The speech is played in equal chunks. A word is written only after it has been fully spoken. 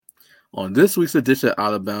On this week's edition of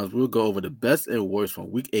Out of Bounds, we'll go over the best and worst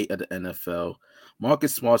from Week 8 of the NFL,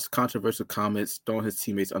 Marcus Smart's controversial comments throwing his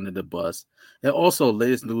teammates under the bus, and also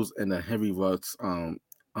latest news in the Henry Ruggs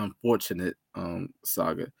unfortunate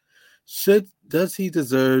saga. Does he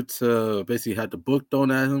deserve to basically have the book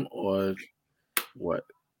thrown at him, or what?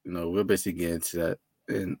 We'll basically get into that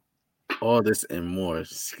and all this and more.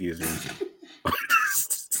 Excuse me.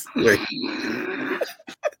 Wait.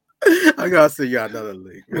 I gotta send y'all another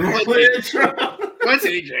link. What's AJ? What's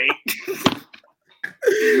AJ?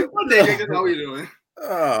 That's all we doing.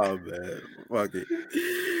 Oh man, fuck it.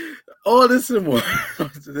 All this and more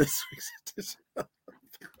to this week's edition.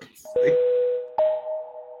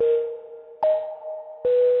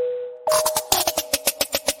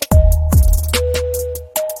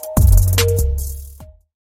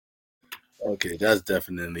 Okay, that's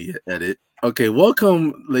definitely an edit. Okay,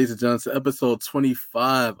 welcome, ladies and gentlemen, to episode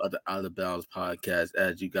 25 of the Outta Bounds podcast.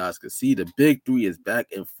 As you guys can see, the Big Three is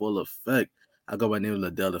back in full effect. I go by the name of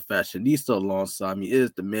Liddell the Fashionista. Alongside me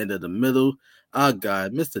is the man of the middle, our guy,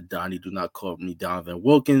 Mr. Donnie. Do not call me Donovan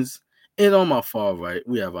Wilkins. And on my far right,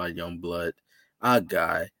 we have our young blood, our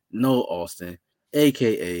guy, Noah Austin,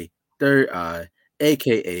 a.k.a. Third Eye,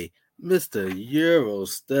 a.k.a. Mr. Euro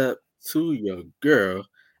Step to Your Girl.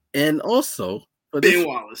 And also, Ben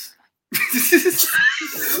Wallace. I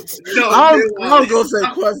was gonna say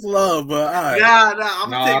Questlove, but all right.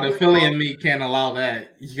 No, the Philly and me can't allow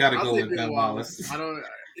that. You gotta go with Ben Wallace.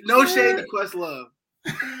 No shade to Questlove.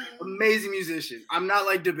 Amazing musician. I'm not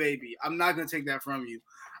like DaBaby. I'm not gonna take that from you.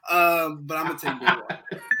 But I'm gonna take Ben Wallace.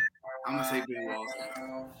 I'm gonna say Ben Wallace.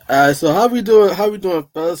 All right, so how we doing,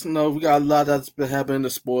 fellas? We got a lot that's been happening in the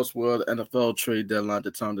sports world. NFL trade deadline at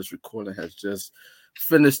the time this recording has just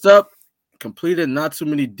finished up. Completed. Not too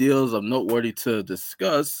many deals of noteworthy to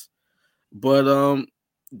discuss, but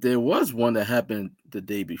there was one that happened the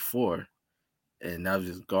day before, and that was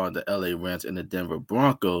just gone the LA Rams and the Denver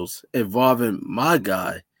Broncos involving my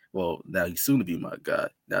guy. Well, now he's soon to be my guy.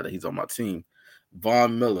 Now that he's on my team,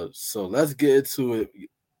 Von Miller. So let's get into it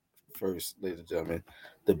first, ladies and gentlemen.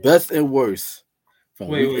 The best and worst from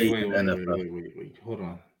wait, NFL. Hold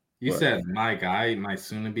on. You said my guy, my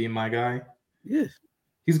soon to be my guy. Yes.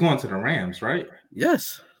 He's going to the Rams, right?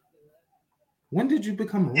 Yes. When did you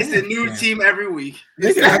become a Rams It's a new team every week.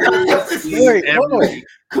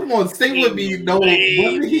 Come on, stay with me. No,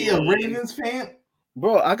 wasn't he a Ravens fan?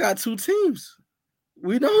 Bro, I got two teams.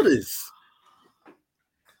 We know this.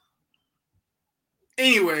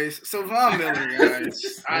 Anyways, so Von Miller,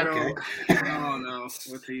 guys. I don't know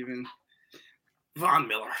what's even Von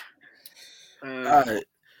Miller. All right.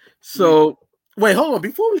 So wait, hold on.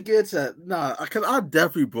 Before we get to that, because I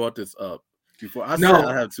definitely brought this up before. I said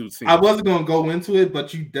I have two teams. I wasn't going to go into it,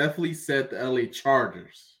 but you definitely said the LA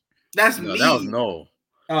Chargers. That's me. That was no.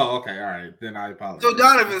 Oh, okay. All right. Then I apologize. So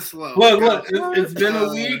Donovan's slow. Look, it's been a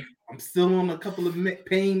week. I'm still on a couple of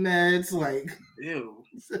pain meds. Like, ew.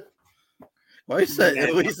 Why you said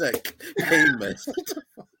pain meds?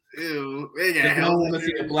 Ew. I don't want to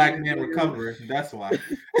see a black man recover. That's why.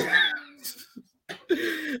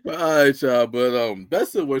 All right, y'all. But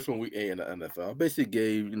best and worst from week 8 in the NFL. I basically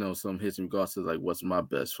gave some hits in regards to like what's my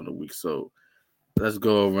best from the week. So let's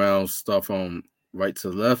go around. Start from right to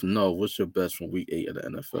left. No, what's your best from week 8 of the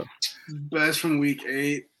NFL? Best from week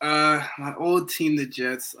 8. My old team, the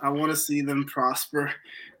Jets. I want to see them prosper.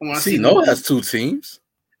 I want to see. Noah has two teams.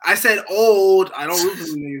 I said old. I don't root for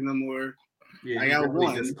them no more. Yeah, I got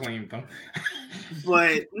one. Just claimed them.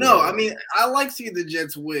 But no, I mean, I like seeing the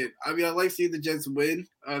Jets win.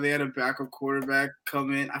 They had a backup quarterback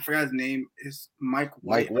come in. I forgot his name. It's Mike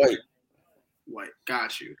White. White.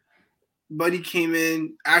 Got you. But he came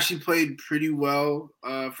in, actually played pretty well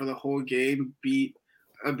for the whole game. Beat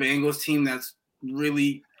a Bengals team that's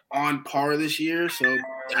really on par this year. So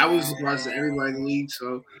I was surprised to everybody in the league.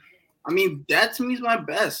 So, I mean, that to me is my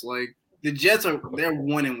best. Like, the Jets they're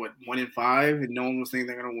 1-5, and no one was thinking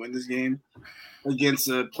they're gonna win this game against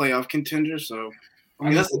a playoff contender. So I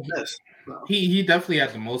mean that's the best. So. He definitely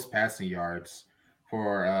had the most passing yards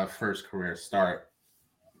for first career start.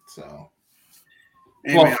 So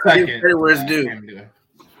second. I give credit where it's due.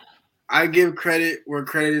 I give credit where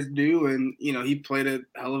credit is due, and he played a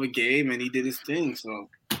hell of a game and he did his thing. So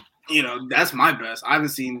that's my best. I haven't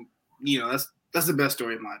seen that's the best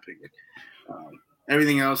story in my opinion.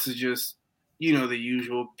 Everything else is just, the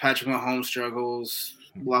usual. Patrick Mahomes struggles,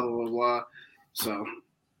 blah, blah, blah, blah. So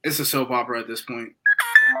it's a soap opera at this point.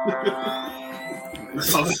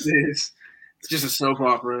 That's all it is. It's just a soap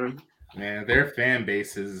opera. Man, their fan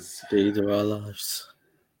base is... Days of our lives.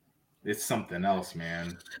 It's something else,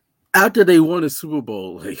 man. After they won the Super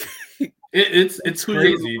Bowl, like it's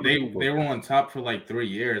crazy. They were on top for like 3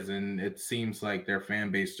 years, and it seems like their fan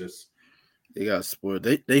base just they got spoiled.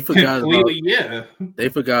 They forgot They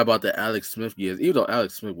forgot about the Alex Smith years, even though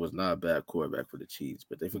Alex Smith was not a bad quarterback for the Chiefs,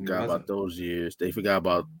 but they forgot about those years. They forgot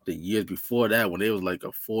about the years before that when they was like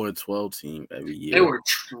a 4-12 team every year. They were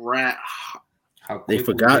trash. They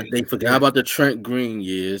forgot about the Trent Green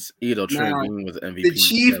years. Trent Green was MVP.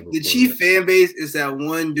 The Chief fan base is that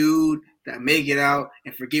one dude that make it out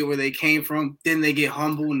and forget where they came from. Then they get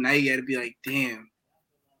humble, and now you got to be like, damn,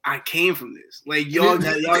 I came from this. Like y'all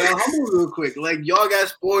got humble real quick. Like y'all got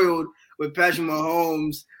spoiled with Patrick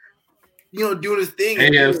Mahomes, doing his thing.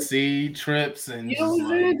 AFC trips and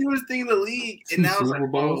doing his thing in the league. And now it's like,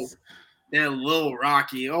 oh, they're a little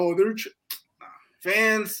rocky. Oh,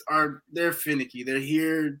 fans they're finicky. They're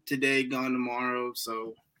here today, gone tomorrow.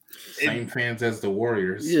 So same fans as the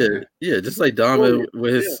Warriors. Yeah, just like Donovan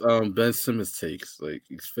with his Ben Simmons takes. Like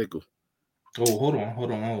he's fickle. Oh, hold on.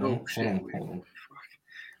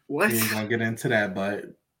 What? We ain't gonna get into that, but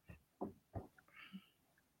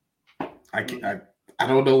I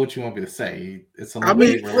don't know what you want me to say. It's a little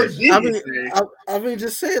I mean,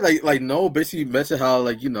 just say like no. Basically, mention how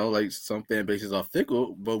like some fan bases are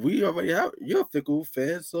fickle, but we already have you're a fickle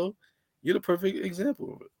fan, so you're the perfect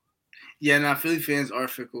example of it. Yeah, now Philly fans are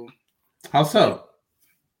fickle. How so?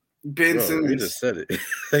 Ben Simmons. He just said it.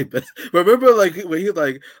 Remember, like when he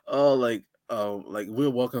like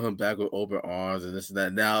we'll welcome him back with open arms and this and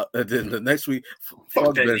that. Now, and then the next week,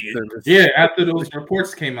 fuck Ben Simmons. Yeah, after those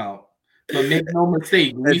reports came out. But make no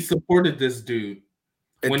mistake, we supported this dude.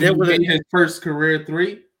 When he made his first career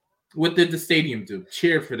 3, what did the stadium do?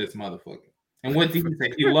 Cheer for this motherfucker. And what did he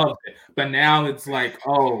say? He loved it. But now it's like,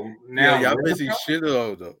 y'all basically shit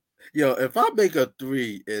on though. Yo, if I make a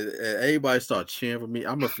 3 and everybody start cheering for me,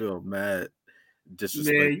 I'm gonna feel mad.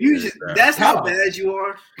 Man, that's how bad you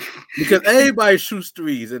are. Because everybody shoots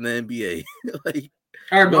 3s in the NBA. Like,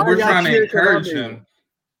 all right, but we're trying to encourage him.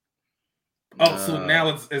 Oh, so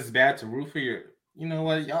now it's bad to root for your. You know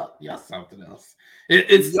what, y'all something else.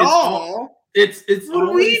 It's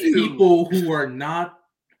always people who are not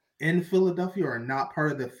in Philadelphia or not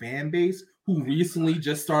part of the fan base who recently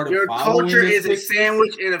just started. Your culture is a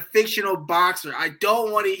sandwich and a fictional boxer. I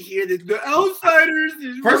don't want to hear this. The outsiders.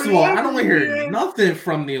 First of all, I don't want to hear nothing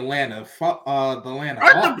from the Atlanta. Aren't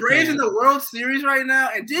the Braves in the World Series right now?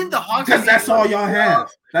 And didn't the Hawks? Because that's all y'all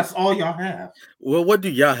have. That's all y'all have. Well, what do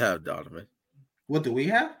y'all have, Donovan? What do we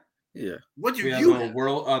have? Yeah. What do we you have?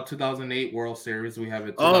 World 2008 World Series. We have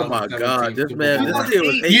it. Oh my God, this kid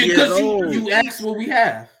was 8 years old. You asked what we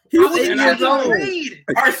have. He was 8 years old. All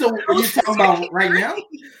right, so what are you talking about right now?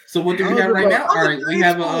 So what do we have right now? All right,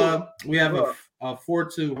 we have a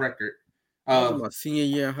 4-2 record. My senior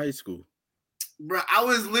year in high school. Bro, I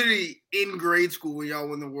was literally in grade school when y'all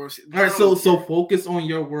won the World Series. All right, so focus on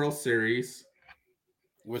your World Series.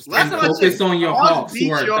 Focus on your Hawks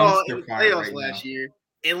who are dumpster fire right last now. Year.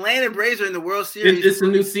 Atlanta Braves are in the World Series. It's a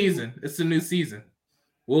new season.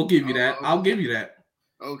 We'll give you that. I'll give you that.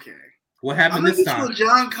 Okay. What happened this time?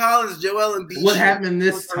 John Collins, Joel Embiid. What happened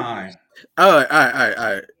this time? All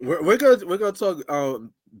right. We're gonna talk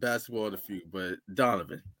basketball in a few, but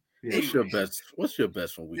Donovan, what's your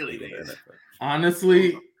best from week 8 of NFL?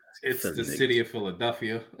 Honestly, it's the city of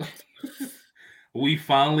Philadelphia. We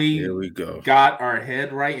finally got our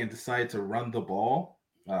head right and decided to run the ball.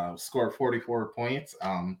 Scored 44 points.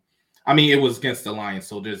 I mean, it was against the Lions,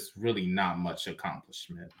 so there's really not much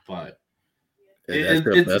accomplishment. But that's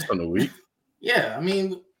the best on the week. Yeah, I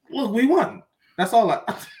mean, look, we won. That's all I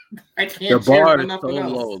can't. The bar is so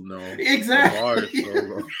low, no. Exactly. The bar is so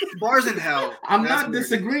low. Bar's in hell. I'm not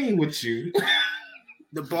disagreeing with you.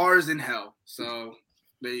 The bar is in hell. So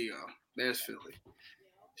there you go. There's Philly.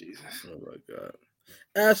 Jesus. Oh my God.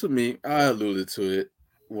 As for me, I alluded to it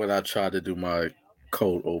when I tried to do my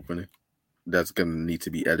cold opening. That's gonna need to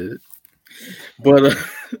be edited. But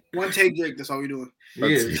one take, Jake. That's all we're doing.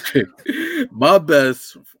 Yeah. My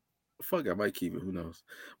best. Fuck, I might keep it. Who knows?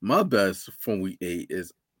 My best from week 8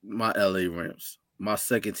 is my LA Rams. My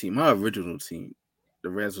second team, my original team. The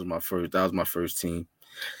Rams was my first. That was my first team.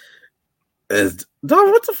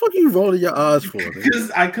 Don, what the fuck are you rolling your eyes for?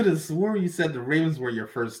 Because I could have sworn you said the Ravens were your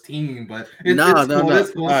first team, but no.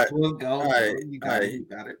 Let's go. You got it.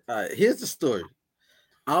 All right, here's the story.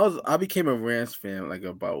 I became a Rams fan like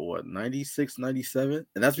about 96, 97,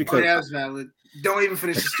 and that's because that's valid. Don't even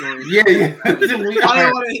finish the story. Yeah.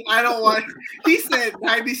 I don't want. He said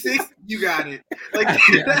 96. You got it. Like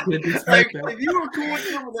if you were cool with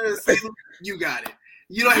him, you got it.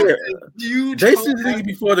 You don't have to. They see the league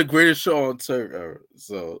before the greatest show on turf era,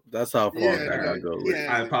 so they see the league before the greatest show on turf era. So that's how far back I go. Yeah,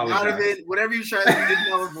 I apologize. Whatever you try to do,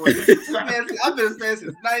 I've been a fan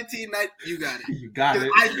since 1990. You got it. You got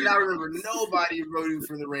it. I do not remember nobody voting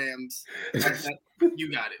for the Rams.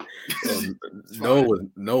 You got it. No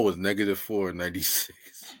was -4 in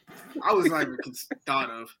 '96. I was not even thought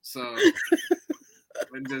of, so it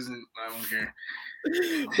doesn't. I don't care.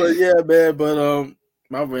 But yeah, man. But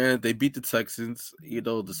my Rams, they beat the Texans. You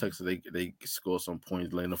know, the Texans they scored some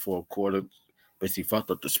points late in the fourth quarter. Basically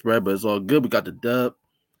fucked up the spread, but it's all good. We got the dub.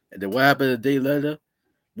 And then what happened a day later?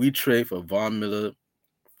 We trade for Von Miller,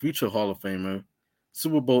 future Hall of Famer,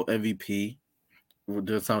 Super Bowl MVP.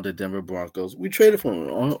 The time of the Denver Broncos. We traded for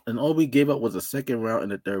him, and all we gave up was a second round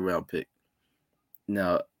and a third round pick.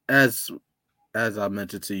 Now, as I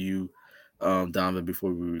mentioned to you, Donovan,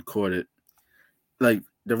 before we recorded, like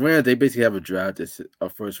the Rams, they basically have a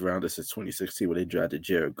first rounder since 2016 when they drafted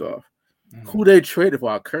Jared Goff, who they traded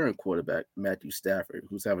for our current quarterback, Matthew Stafford,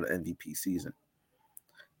 who's having an MVP season.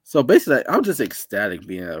 So basically, I'm just ecstatic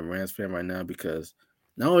being a Rams fan right now because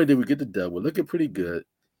not only did we get the dub, we're looking pretty good.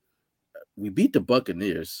 We beat the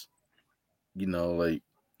Buccaneers, you know, like,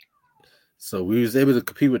 so we was able to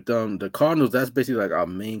compete with them. The Cardinals, that's basically like our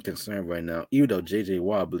main concern right now, even though J.J.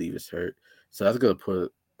 Watt, I believe, is hurt. So that's going to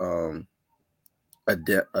put a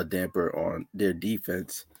damper on their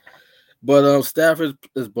defense. But Stafford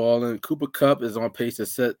is balling. Cooper Kupp is on pace to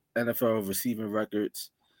set NFL receiving records.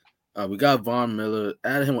 We got Von Miller.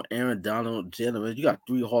 Add him with Aaron Donald, Jalen. You got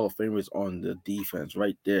 3 Hall of Famers on the defense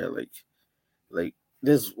right there. Like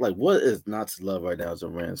there's like what is not to love right now as a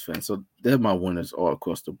Rams fan. So they're my winners all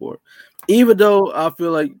across the board. Even though I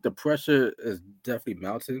feel like the pressure is definitely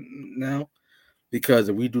mounting now, because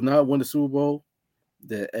if we do not win the Super Bowl,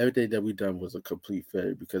 then everything that we done was a complete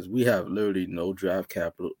failure because we have literally no draft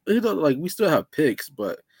capital. You know, like we still have picks,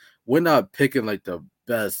 but we're not picking like the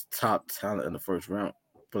best top talent in the first round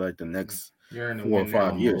for like the next 4 or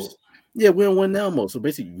 5 years. Mode. Yeah, we're in win now mode. So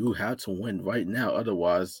basically, you have to win right now.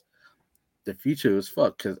 Otherwise, the future is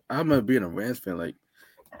fucked. Because I remember being a Rams fan. Like,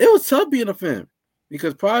 it was tough being a fan.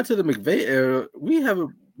 Because prior to the McVay era, we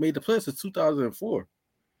haven't made the playoffs since 2004.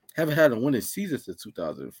 Haven't had a winning season since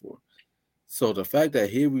 2004. So the fact that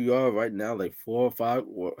here we are right now, like 4 or 5,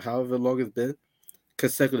 or however long it's been,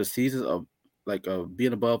 consecutive seasons of like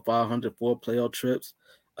being above 500, 4 playoff trips,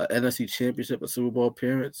 an NFC championship, a Super Bowl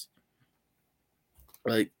appearance.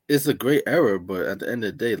 Like, it's a great era, but at the end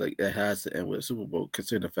of the day, like, it has to end with a Super Bowl,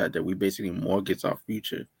 considering the fact that we basically mortgage our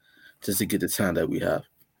future just to get the time that we have.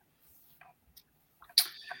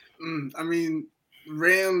 I mean, the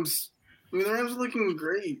Rams are looking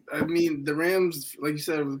great. I mean, the Rams, like you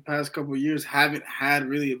said, over the past couple of years, haven't had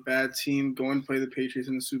really a bad team going to play the Patriots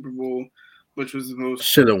in the Super Bowl, which was the most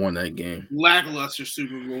should have won that game. Lackluster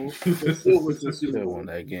Super Bowl. Still was the Super Bowl. Won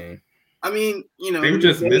that game. I mean, you know, they were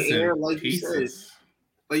just missing era, pieces.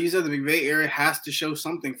 Like you said, the McVay era has to show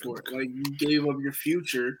something for it. Like, you gave up your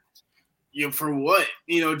future, for what?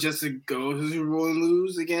 Just to go to the Super Bowl and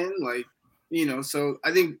lose again? Like, so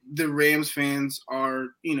I think the Rams fans are,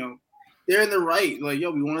 they're in the right. Like,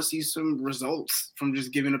 we want to see some results from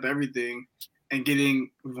just giving up everything and getting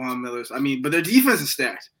Von Miller. I mean, but their defense is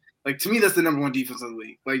stacked. Like, to me, that's the number 1 defense in the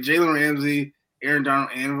league. Like, Jalen Ramsey, Aaron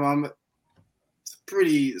Donald, and Von Miller.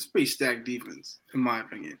 It's pretty stacked defense, in my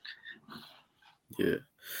opinion. Yeah.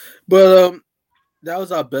 But that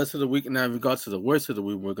was our best of the week. Now, in regards to the worst of the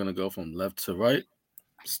week, we're going to go from left to right.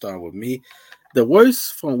 Start with me. The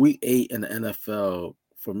worst from week 8 in the NFL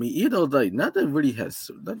for me, like nothing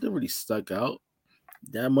really stuck out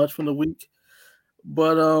that much from the week.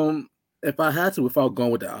 But if I had to, without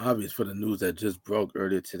going with the obvious for the news that just broke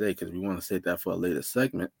earlier today, because we want to save that for a later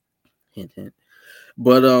segment. Hint, hint.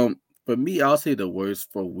 But for me, I'll say the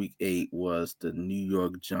worst for week 8 was the New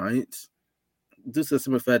York Giants. Due to the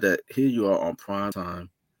simple fact that here you are on prime time,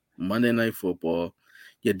 Monday Night Football.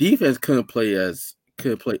 Your defense couldn't play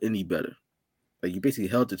any better. Like, you basically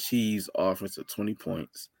held the Chiefs offense to 20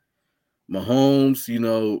 points.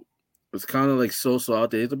 Mahomes, was kind of like so-so out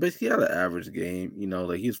there. He basically had an average game.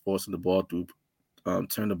 Like, he was forcing the ball through,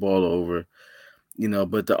 turn the ball over.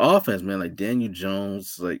 But the offense, man, like Daniel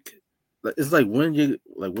Jones, like it's like when is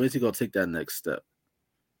he gonna take that next step?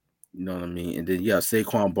 You know what I mean? And then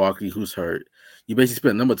Saquon Barkley, who's hurt. You basically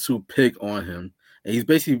spent number 2 pick on him, and he's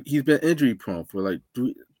been injury prone for like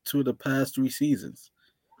 2 of the past 3 seasons.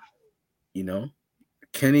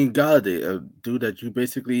 Kenny Galladay, a dude that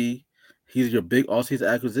he's your big offseason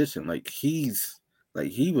acquisition. Like, he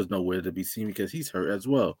was nowhere to be seen because he's hurt as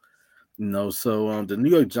well. No, so the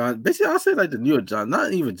New York Giants, basically, I'll say like the New York Giants,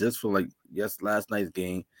 not even just for like last night's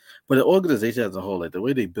game, but the organization as a whole, like the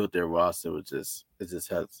way they built their roster was it's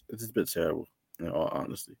just been terrible, in all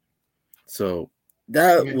honesty. So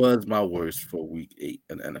that was my worst for Week 8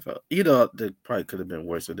 in the NFL. They probably could have been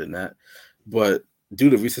worse than that, but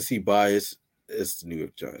due to recency bias, it's the New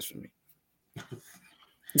York Giants for me.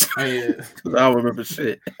 I don't remember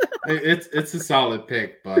shit. It's a solid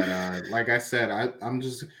pick, but like I said,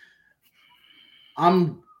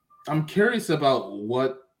 I'm curious about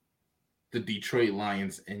what the Detroit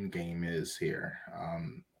Lions end game is here.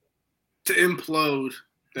 To implode.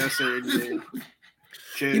 That's their end game.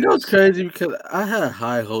 It's crazy because I had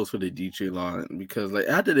high hopes for the Detroit Lions because like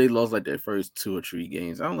after they lost like their first 2 or 3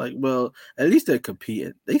 games, I'm like, well, at least they're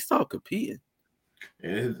competing. They stopped competing.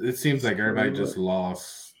 It seems like everybody just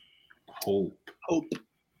lost hope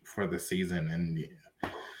for the season, and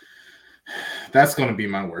that's going to be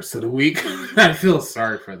my worst of the week. I feel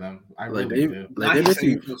sorry for them. I really do. I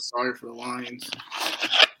feel sorry for the Lions.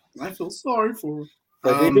 I feel sorry for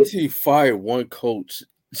them. They basically fired one coach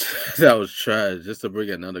that was trash just to bring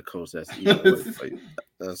another coach that's evil.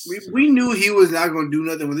 We knew he was not going to do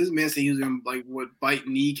nothing. When this man said he was going to bite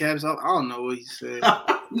kneecaps off, I don't know what he said.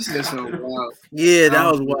 He said something wild. Yeah, that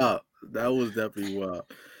was wild. That was definitely wild.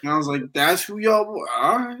 And I was like, "That's who y'all were."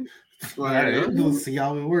 All right, all right. We'll see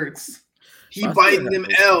how it works. He biting them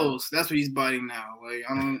L's. That's what he's biting now. Like it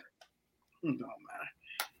don't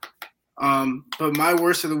matter. But my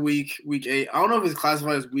worst of the week 8. I don't know if it's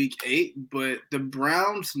classified as week 8, but the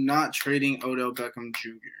Browns not trading Odell Beckham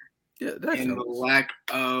Jr. Yeah, that's and the lack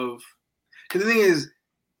of. Because the thing is,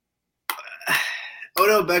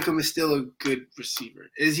 Odell Beckham is still a good receiver.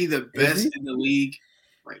 Is he the best in the league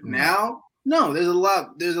right now? No, there's a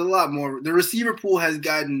lot more. The receiver pool has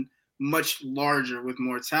gotten much larger with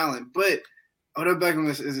more talent, but Outta Beckham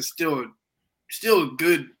is still a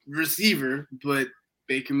good receiver, but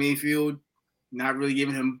Baker Mayfield not really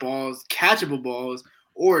giving him balls, catchable balls,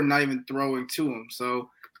 or not even throwing to him. So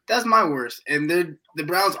that's my worst. And the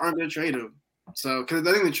Browns aren't going to trade him. So because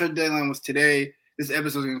I think the trade deadline was today. This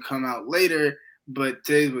episode is going to come out later, but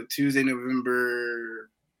today's Tuesday, November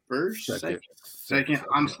 1st, second.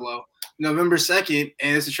 I'm slow. November 2nd,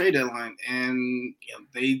 and it's a trade deadline. And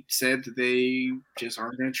they said that they just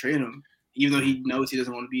aren't going to trade him, even though he knows he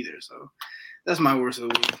doesn't want to be there. So that's my worst of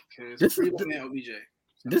the week.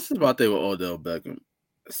 This is my thing with Odell Beckham,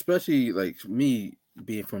 especially like me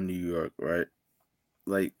being from New York, right?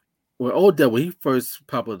 Like when he first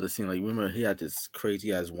popped up the scene, like remember he had this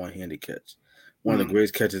crazy ass one-handed catch, one of the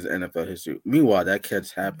greatest catches in NFL history. Meanwhile, that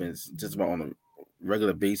catch happens just about on a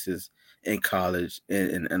regular basis in college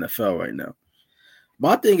and in NFL right now.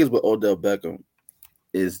 My thing is with Odell Beckham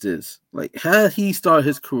is this: like, had he started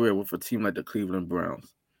his career with a team like the Cleveland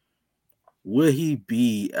Browns, would he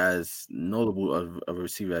be as notable of a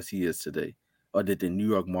receiver as he is today, or did the New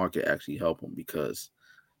York market actually help him? Because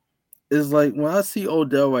it's like when I see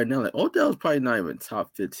Odell right now, like Odell's probably not even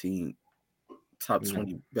top 15, top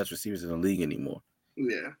 20 best receivers in the league anymore.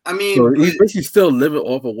 Yeah, I mean, so he's basically still living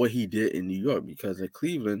off of what he did in New York because in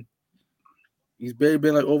Cleveland, he's barely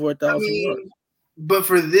been like over 1,000 yards. But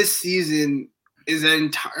for this season, is that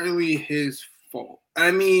entirely his fault? I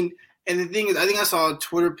mean, and the thing is, I think I saw a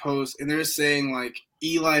Twitter post, and they're saying like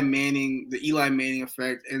the Eli Manning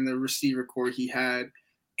effect, and the receiver core he had,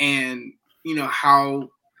 and how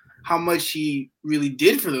much he really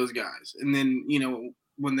did for those guys, and then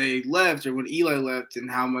when they left or when Eli left, and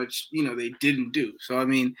how much they didn't do. So I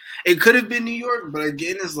mean, it could have been New York, but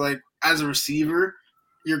again, it's like as a receiver,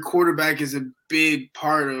 your quarterback is a big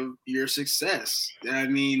part of your success. I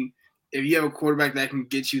mean, if you have a quarterback that can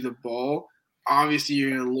get you the ball, obviously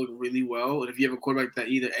you're going to look really well. And if you have a quarterback that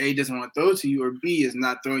either A, doesn't want to throw to you, or B, is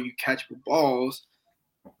not throwing you catchable balls,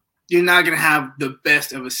 you're not going to have the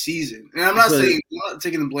best of a season. And I'm not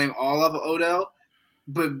taking the blame all off of Odell,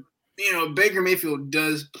 but, Baker Mayfield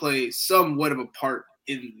does play somewhat of a part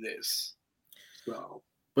in this. So.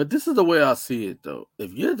 But this is the way I see it, though.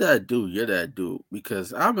 If you're that dude, you're that dude.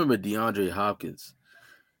 Because I remember DeAndre Hopkins.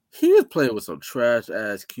 He was playing with some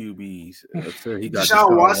trash-ass QBs until he got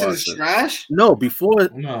Deshaun Watson is trash? No, before.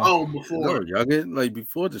 No. Oh, before. No, youngin. Like,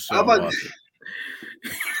 before Deshaun Watson.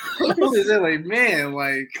 Is it like, man,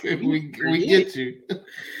 like, we get you.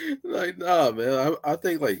 Like, nah, man. I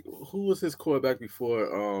think, like, who was his quarterback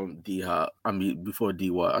before D-Hop? I mean, before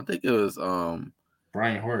D-Watt. I think it was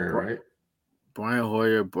Brian Hoyer, right? Brian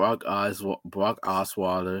Hoyer, Brock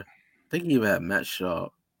Osweiler. I think he even had Matt Shaw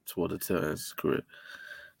toward the tail end of his career.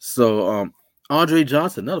 So, Andre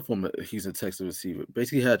Johnson, another former Houston Texans receiver,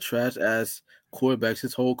 basically had trash-ass quarterbacks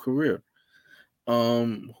his whole career.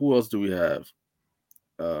 Who else do we have?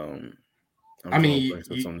 I mean,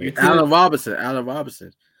 Allen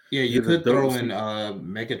Robinson. Yeah, you could throw in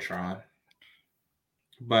Megatron.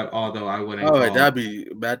 But although I wouldn't. Oh, that'd be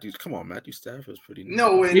Matthew. Come on, Matthew Stafford's pretty nice.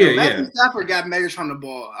 No way. No, Matthew Stafford got Megatron the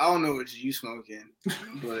ball. I don't know what you smoking,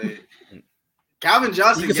 but Calvin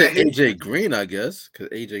Johnson. You can say AJ Green, I guess, because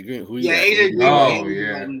AJ Green. Who? Yeah, AJ Green. Oh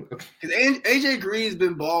yeah. Because AJ Green's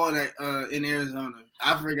been balling in Arizona.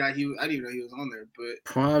 I forgot I didn't even know he was on there. But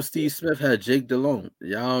prime Steve Smith had Jake Delhomme.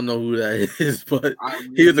 Y'all don't know who that is, but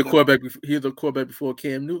he was a quarterback. He was a quarterback before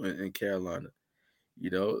Cam Newton in Carolina.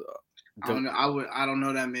 You know. I don't know. I don't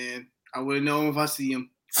know that man. I wouldn't know him if I see him.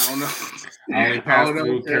 I don't know. I only passed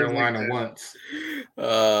through Carolina once.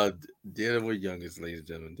 Dealing with youngest, ladies and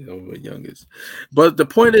gentlemen, dealing with youngest. But the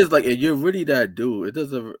point is, like, if you're really that dude, it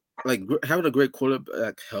doesn't like having a great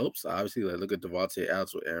quarterback helps. Obviously, like look at Devontae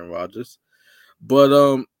Adams with Aaron Rodgers. But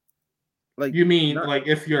like you mean like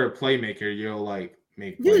if you're a playmaker, you'll like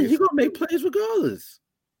make plays. Yeah, you're gonna make plays regardless.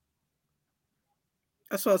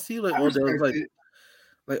 That's what I see. Like Odell,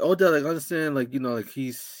 like Odell, like understand, like you know, like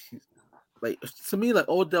he's like to me, like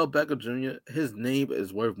Odell Beckham Jr. His name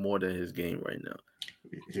is worth more than his game right now.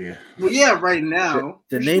 Yeah. Well, yeah, right now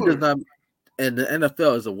the name does not, and the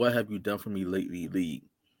NFL is a "What have you done for me lately?" league.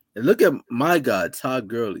 And look at my guy, Todd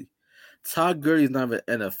Gurley. Todd Gurley is not in the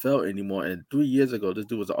NFL anymore. And 3 years ago, this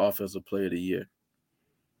dude was the Offensive Player of the Year.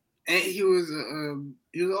 And he was an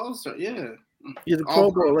All-Star. Yeah, he's a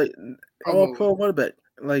Pro Bowl, like all Pro running back.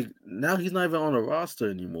 Like now, he's not even on the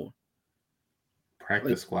roster anymore.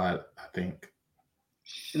 Practice squad, I think.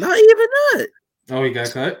 Not even that. Oh, he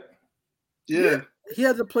got cut? Yeah. He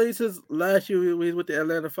hasn't played since last year with the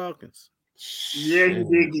Atlanta Falcons. Yeah, he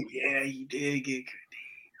did get cut.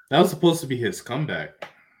 That was supposed to be his comeback.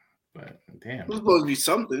 But damn. It was supposed to be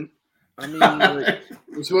something. I mean, like,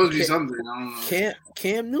 it was supposed to be something. I don't know.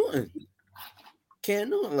 Cam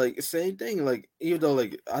Newton, like same thing. Like even though,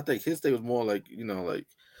 like I think his thing was more like you know, like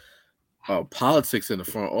politics in the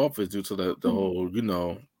front office due to the whole, you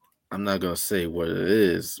know, I'm not gonna say what it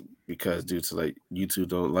is because due to like you two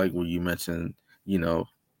don't like when you mention, you know,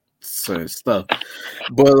 certain stuff.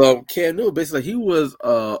 But Cam Newton basically he was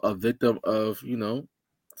a victim of, you know,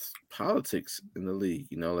 politics in the league,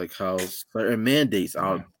 you know, like how certain mandates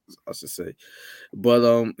I should say.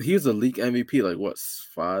 But he was a league MVP like what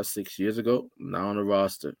 5-6 years ago, now on the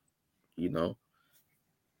roster, you know.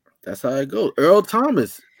 That's how it goes. Earl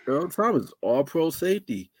Thomas, all pro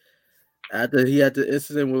safety. After he had the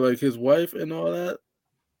incident with like his wife and all that,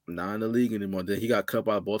 not in the league anymore. Then he got cut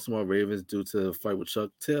by Baltimore Ravens due to the fight with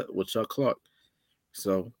Chuck Clark.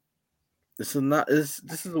 So this is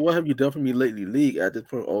what have you done for me lately league. At this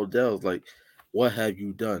point, Odell's like, what have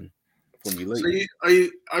you done for me lately? So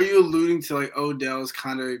are you alluding to like Odell's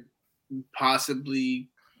kind of possibly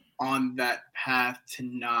on that path to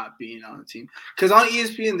not being on the team? Because on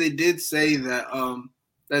ESPN they did say that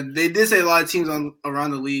a lot of teams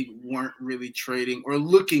around the league weren't really trading or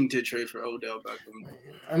looking to trade for Odell Beckham.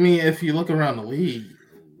 I mean, if you look around the league,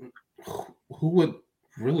 who would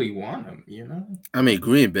really want him? You know, I mean,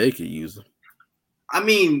 Green Bay could use him. I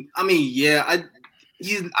mean, yeah.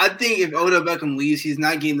 I think if Odell Beckham leaves, he's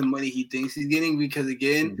not getting the money he thinks he's getting because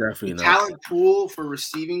again, definitely the talent pool for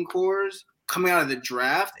receiving cores coming out of the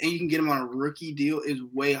draft, and you can get him on a rookie deal is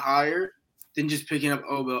way higher than just picking up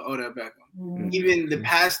Odell Beckham. Mm-hmm. Even the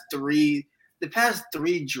past three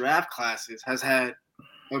draft classes has had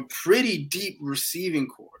a pretty deep receiving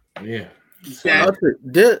core. Yeah. There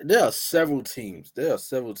are several teams.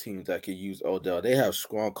 That can use Odell. They have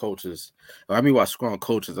strong coaches. I mean, by strong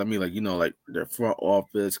coaches, I mean like you know, like their front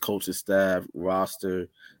office, coaching staff, roster,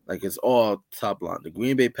 like it's all top line. The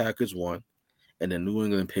Green Bay Packers 1, and the New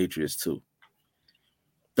England Patriots 2.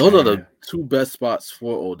 Those are the 2 best spots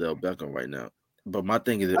for Odell Beckham right now. But my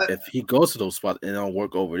thing is, if he goes to those spots and don't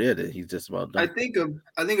work over there, then he's just about done. I think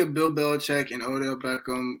a Bill Belichick and Odell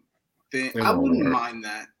Beckham thing. I wouldn't mind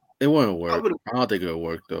that. It wouldn't work. I don't think it'll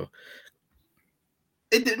work though.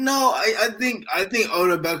 I think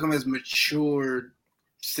Odell Beckham has matured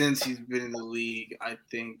since he's been in the league. I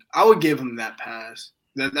think I would give him that pass.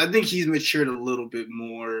 I think he's matured a little bit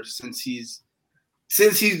more since he's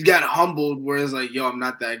got humbled. Whereas like, yo, I'm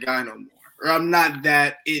not that guy no more, or I'm not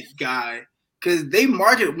that it guy. Because they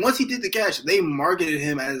marketed once he did the catch, they marketed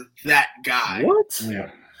him as that guy. What?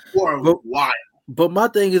 Yeah. For a while. But my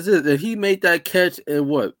thing is this: if he made that catch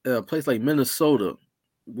in a place like Minnesota,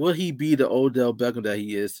 will he be the Odell Beckham that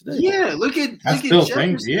he is today? Yeah, look at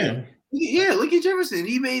Jefferson. Yeah, look at Jefferson.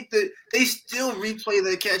 They still replay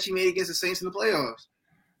the catch he made against the Saints in the playoffs.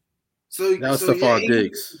 So that was Stephon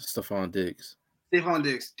Diggs. Stephon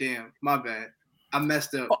Diggs. Damn, my bad. I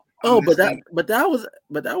messed up. But that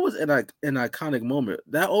was an iconic moment.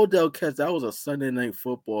 That Odell catch, that was a Sunday Night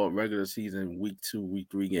Football regular season week 2, week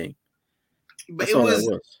 3 game. But it was.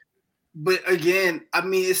 But again, I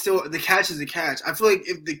mean, it's still the catch is a catch. I feel like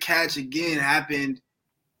if the catch again happened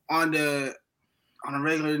on a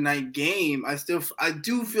regular night game, I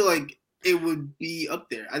do feel like it would be up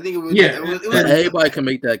there. I think it would. Yeah, everybody can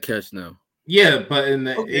make that catch now. Yeah, but in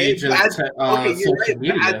the age of social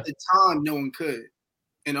media, at the time, no one could.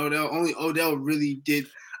 And Odell really did.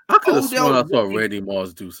 I could have sworn I saw Randy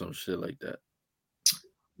Moss do some shit like that.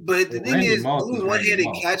 But the thing is, doing one-handed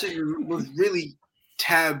catches was really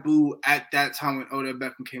taboo at that time when Odell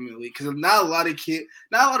Beckham came in the league, because not a lot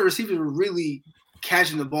of receivers were really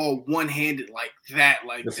catching the ball one-handed like that,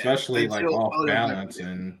 especially like off balance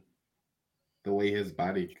and the way his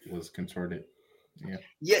body was contorted.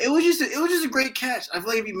 Yeah, it was just a great catch. I feel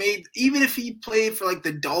like even if he played for like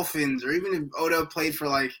the Dolphins, or even if Odell played for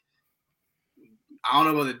like, I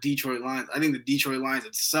don't know about the Detroit Lions. I think the Detroit Lions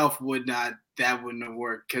itself wouldn't have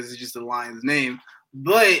worked because it's just the Lions name.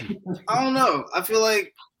 But I don't know. I feel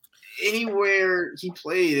like anywhere he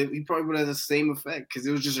played, he probably would have the same effect, because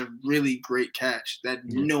it was just a really great catch that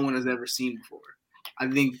no one has ever seen before. I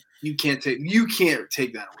think you can't take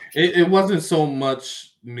that away. It wasn't so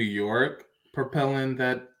much New York propelling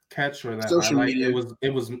that catch or that social highlight. Media.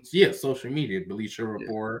 It was social media, Bleacher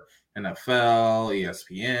Report, NFL,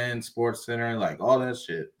 ESPN, Sports Center, like all that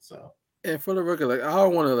shit. So, and for the record, like, I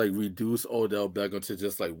don't want to like reduce Odell Beckham to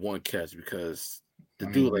just like one catch, because the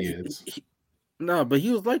dude but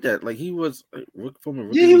he was like that. Like, he was from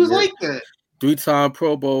a he was like that. 3-time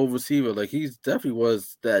Pro Bowl receiver. Like, he definitely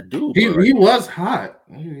was that dude. He was hot.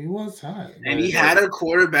 He was hot. And he had a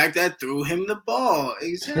quarterback that threw him the ball.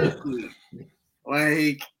 Exactly.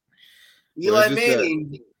 Like, Eli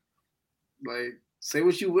Manning. Like, say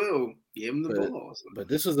what you will. Give him the ball. But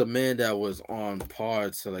this was a man that was on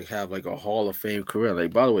par to like have like a Hall of Fame career.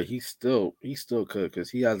 Like, by the way, he still could,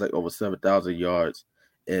 because he has like over 7,000 yards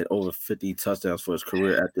and over 50 touchdowns for his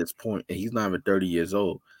career at this point, and he's not even 30 years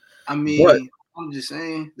old. I mean, I'm just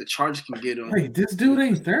saying the Chargers can get him. Wait, this dude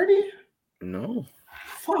ain't 30? No.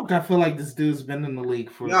 Fuck, I feel like this dude's been in the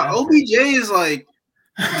league for. Yeah, OBJ is like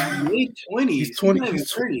late 20s. He's 20.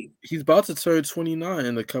 He's 30. He's about to turn 29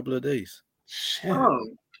 in a couple of days. Shit.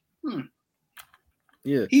 Oh.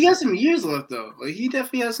 Yeah. He has some years left though. Like, he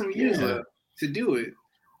definitely has some years left to do it.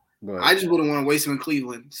 But I just wouldn't want to waste him in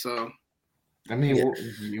Cleveland. So. I mean,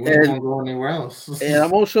 you wouldn't want to go anywhere else. And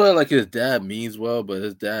I'm also sure like his dad means well, but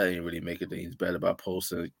his dad ain't really making things better by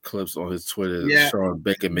posting clips on his Twitter showing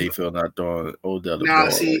Baker Mayfield not throwing Odell the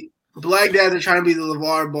ball. See, black dads are trying to be the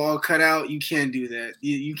LeVar Ball cutout. You can't do that.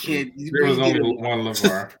 You can't. There was only one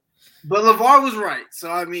LeVar. But LeVar was right.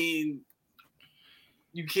 So, I mean,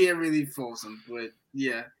 you can't really force him. But,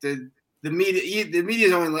 yeah, the media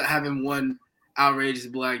is only having one outrageous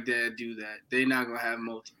black dad do that. They're not going to have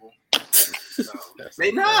multiple. So,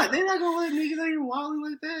 they're not gonna let niggas out here wilding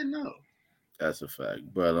like that. No, that's a fact.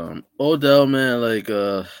 But Odell, man, like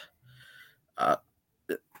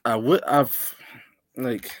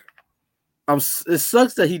it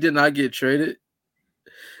sucks that he did not get traded.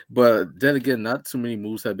 But then again, not too many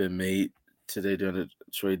moves have been made today during the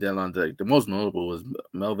trade deadline. The most notable was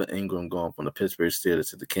Melvin Ingram going from the Pittsburgh Steelers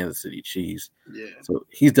to the Kansas City Chiefs. Yeah, so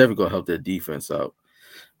he's definitely gonna help their defense out.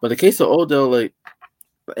 But the case of Odell, like.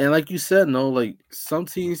 And like you said, like some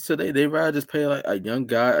teams today, they rather just pay like a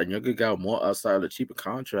younger guy more outside of a cheaper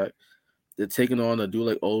contract. They're taking on a dude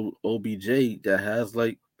like OBJ that has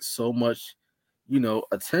like so much,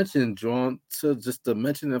 attention drawn to just the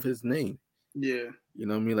mention of his name. Yeah. You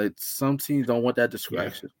know what I mean? Like, some teams don't want that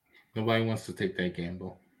distraction. Yeah. Nobody wants to take that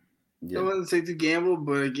gamble. Yeah. No one wants to take the gamble,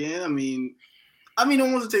 but again, I mean, no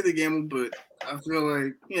one wants to take the gamble, but I feel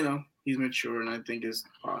like, he's mature and I think it's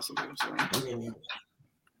possible. So.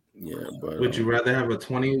 Yeah, but would you rather have a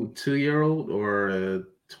 22-year-old or a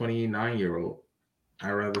 29-year-old?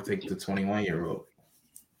 I'd rather take the 21-year-old.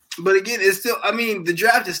 But again, it's still. I mean, the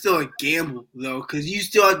draft is still a gamble, though, because you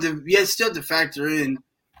still have to factor in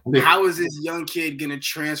how is this young kid going to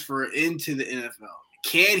transfer into the NFL?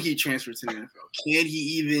 Can he transfer to the NFL? Can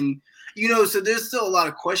he even? So there's still a lot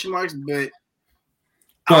of question marks. But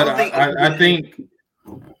I think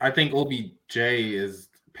OBJ is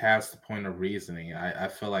past the point of reasoning. I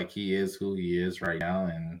feel like he is who he is right now,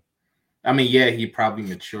 and I mean, yeah, he probably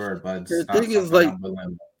matured, but the thing is, like, I'm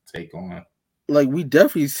willing to take on. Like, we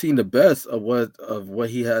definitely seen the best of what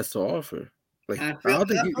he has to offer. Like, I don't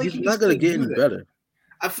think he's not going to get any better.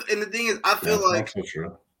 And the thing is, I feel like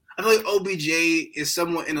OBJ is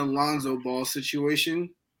somewhat in a Lonzo Ball situation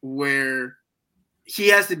where he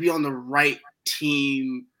has to be on the right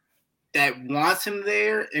team that wants him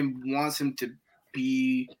there and wants him to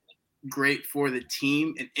be great for the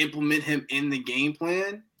team and implement him in the game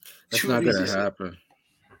plan. That's not going to happen.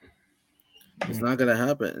 It's not going to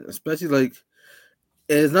happen, especially like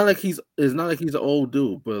it's not like he's an old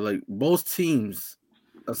dude, but like most teams,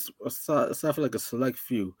 aside from like a select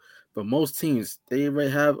few, but most teams they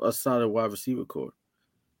already have a solid wide receiver core.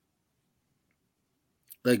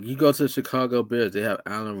 Like you go to the Chicago Bears, they have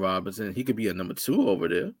Allen Robinson. He could be a number 2 over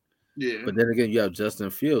there. Yeah. But then again, you have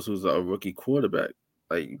Justin Fields, who's a rookie quarterback.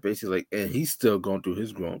 Like basically, like, and he's still going through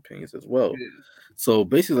his growing pains as well. Yeah. So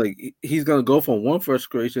basically, like he's gonna go from one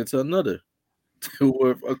frustration to another.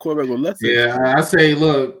 To a quarterback with less. Yeah, I say,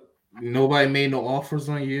 look, nobody made no offers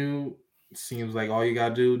on you. Seems like all you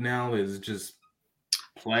gotta do now is just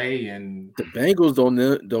play. And the Bengals don't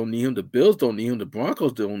need him. The Bills don't need him. The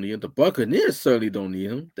Broncos don't need him. The Buccaneers certainly don't need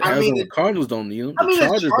him. The Arizona Cardinals don't need him. The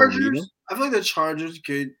Chargers don't need him. I feel like the Chargers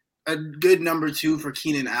could a good number 2 for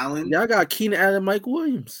Keenan Allen. Yeah, I got Keenan Allen, Mike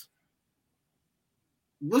Williams.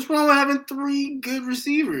 What's wrong with having 3 good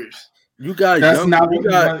receivers? You got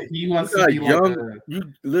he wants to be young. You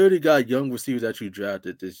literally got young receivers that you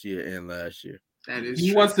drafted this year and last year. That is he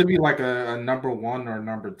true. Wants to be like a number 1 or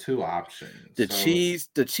number 2 option. The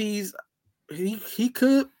cheese. He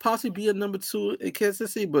could possibly be a number 2 in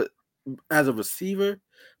Kansas City, but as a receiver,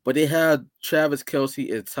 but they had Travis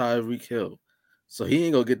Kelce and Tyreek Hill, so he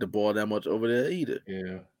ain't gonna get the ball that much over there either.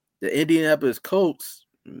 Yeah, the Indianapolis Colts.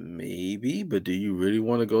 Maybe, but do you really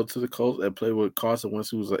want to go to the Colts and play with Carson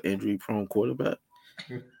Wentz, who's an injury-prone quarterback?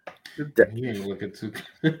 He ain't looking too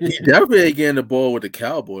good. He definitely ain't getting the ball with the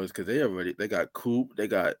Cowboys because they got Coop, they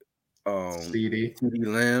got CD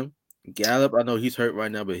Lamb, Gallup. I know he's hurt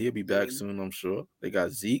right now, but he'll be back soon, I'm sure. They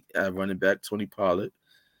got Zeke at running back, Tony Pollard.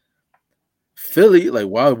 Philly, like,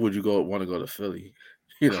 why would you want to go to Philly?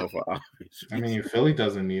 For obvious. I mean, Philly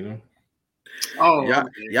doesn't need him. Oh, yeah,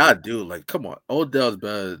 I do. Like, come on, Odell's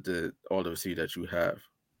better than all the receivers that you have.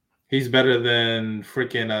 He's better than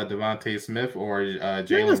freaking Devontae Smith or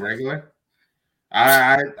Jalen Regular.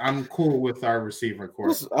 I'm cool with our receiver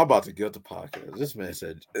core. I'm about to get the podcast. This man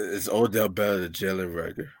said, "Is Odell better than Jalen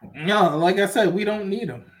Regular?" No, like I said, we don't need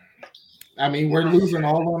him. I mean, we're losing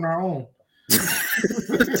all on our own.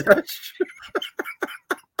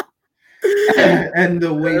 And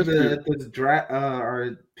the way the draft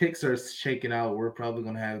our picks are shaking out, we're probably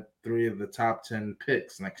gonna have 3 of the top 10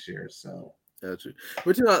 picks next year. So that's true.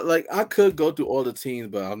 But like I could go through all the teams,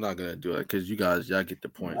 but I'm not gonna do it because y'all get the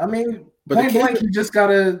point. I mean, point blank, you just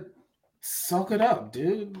gotta suck it up,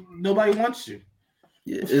 dude. Nobody wants you.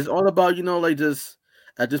 Yeah, it's all about like just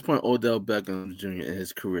at this point, Odell Beckham Jr. in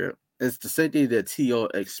his career. It's the same thing that T.O.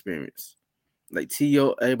 experienced. Like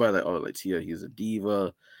T.O., everybody like T.O. He's a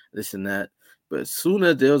diva. This and that, but as soon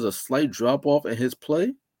as there was a slight drop off in his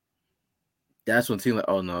play, that's when team like,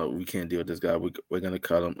 oh no, we can't deal with this guy. We're gonna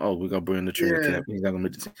cut him. Oh, we're gonna bring him to training camp. He's not gonna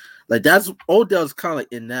make the team. Like that's Odell's kind of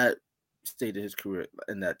like in that state of his career,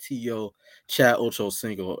 in that T.O. Chad Ocho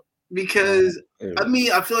single. Because I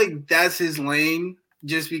mean, I feel like that's his lane.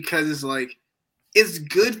 Just because it's like it's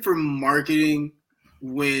good for marketing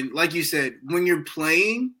when, like you said, when you're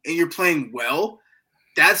playing and you're playing well.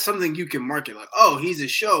 That's something you can market like, oh, he's a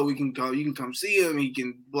show. You can come see him. He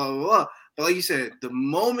can blah, blah, blah. But like you said, the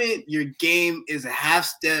moment your game is a half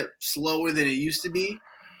step slower than it used to be,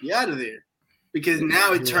 you're out of there. Because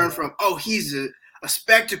now it turned from, oh, he's a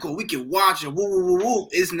spectacle. We can watch it. Woo, woo, woo, woo.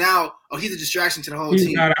 It's now, oh, he's a distraction to the whole team.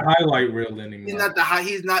 He's not a highlight reel anymore.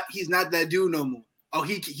 He's not that dude no more. Oh,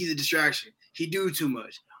 he's a distraction. He do too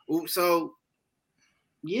much. So,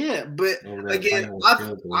 yeah. But again,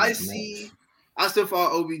 I still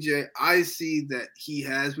follow OBJ. I see that he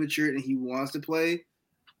has matured and he wants to play.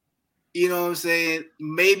 You know what I'm saying?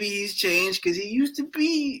 Maybe he's changed because he used to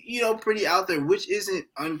be, pretty out there, which isn't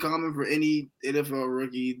uncommon for any NFL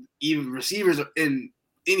rookie. Even receivers are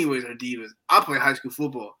divas. I play high school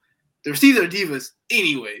football. The receivers are divas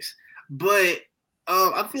anyways. But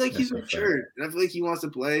I feel like he's matured. And I feel like he wants to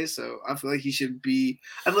play. So I feel like he should be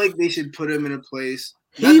 – I feel like they should put him in a place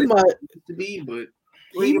 – he might to be, but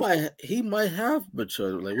 – He might have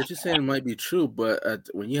matured. Like what you're saying might be true, but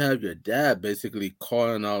when you have your dad basically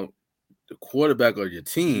calling out the quarterback of your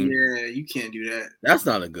team, yeah, you can't do that. That's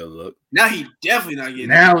not a good look. Now he definitely not getting.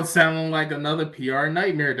 Now it's sounding like another PR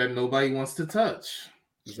nightmare that nobody wants to touch.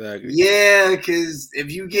 Exactly. Yeah, because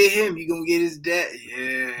if you get him, you're gonna get his dad.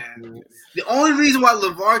 Yeah. The only reason why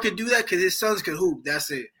LeVar could do that because his sons could hoop.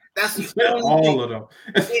 That's it. That's the only all thing. Of them.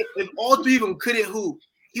 If all 3 of them couldn't hoop,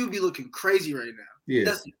 he would be looking crazy right now. Yeah.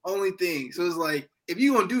 That's the only thing. So it's like, if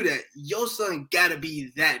you gonna do that, your son gotta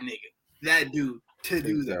be that nigga, that dude to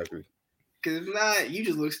do that. Because if not, you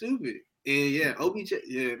just look stupid. And yeah, OBJ,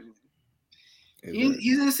 yeah.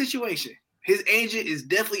 He's in a situation. His agent is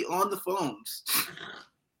definitely on the phones.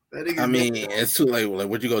 I mean, it's too late. Like,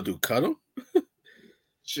 what you gonna do? Cut him?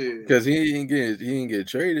 Shit. Because he didn't get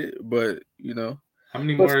traded. But you know, how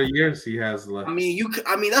many more years he has left? I mean,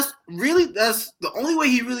 that's the only way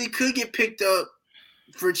he really could get picked up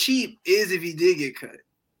for cheap is if he did get cut.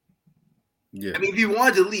 Yeah. I mean, if he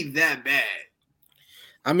wanted to leave that bad.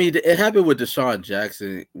 I mean, it happened with Deshaun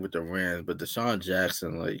Jackson with the Rams, but Deshaun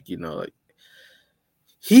Jackson, like, you know, like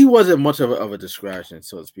he wasn't much of a distraction,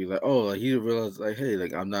 so to speak. Like, oh, like he realized, like, hey,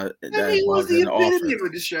 like I'm not. He was the epitome of a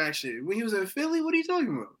distraction when he was in Philly. What are you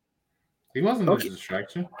talking about? He wasn't a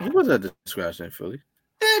distraction. He wasn't a distraction in Philly.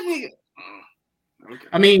 That nigga. Okay.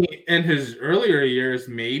 I mean, in his earlier years,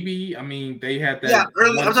 maybe. I mean, they had that. Yeah,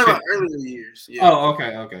 I'm talking about earlier years. Yeah. Oh,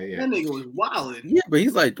 okay, yeah. That nigga was wilding. Yeah, but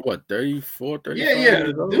he's like, what, 34, 35? Yeah.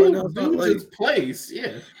 Dude like, just plays.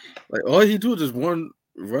 Yeah. Like, all he do is just run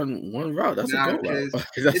one route. That's a go route.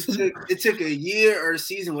 It took a year or a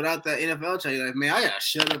season without that NFL trade. Like, man, I gotta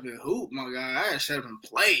shut up and hoop, my guy. I gotta shut up and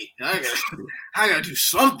play. I gotta do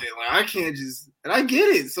something. Like, I can't just. And I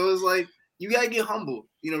get it. So it's like you gotta get humbled.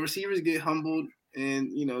 You know, receivers get humbled.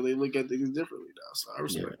 And you know they look at things differently now, so I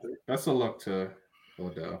respect it. Best of luck to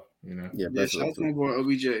Odell. You know, shout out to my boy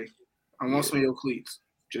OBJ. I want some of your cleats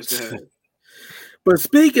just ahead. But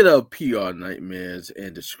speaking of PR nightmares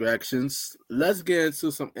and distractions, let's get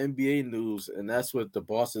into some NBA news, and that's with the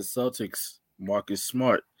Boston Celtics. Marcus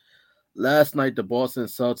Smart. Last night, the Boston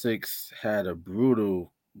Celtics had a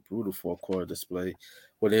brutal fourth-quarter display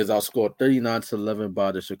where they was outscored 39-11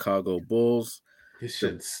 by the Chicago Bulls. This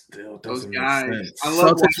shit still doesn't make sense. I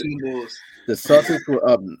love watching the Bulls. The Celtics were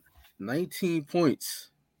up 19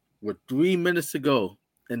 points with 3 minutes to go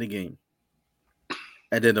in the game.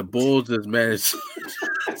 And then the Bulls just managed.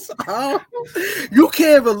 You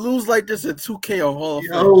can't even lose like this in 2K or Hall of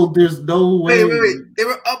Fame. No, there's no way. Wait. They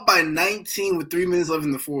were up by 19 with 3 minutes left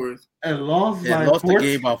in the fourth. And lost the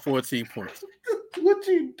game by 14 points. What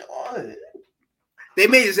you doing? They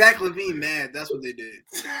made Zach LaVine mad. That's what they did.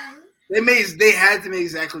 They had to make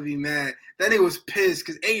Zach LaVine mad. That nigga was pissed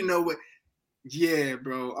because ain't no way. Yeah,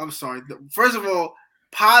 bro. I'm sorry. First of all,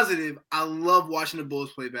 positive. I love watching the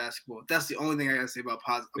Bulls play basketball. That's the only thing I gotta say about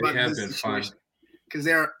positive. They have been fine. Because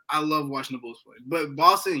I love watching the Bulls play. But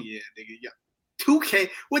Boston, yeah, nigga, yeah. 2K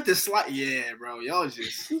with the slot, yeah, bro. Y'all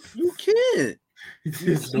just you can't.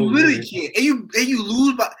 You literally can't. And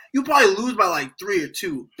you probably lose by like 3 or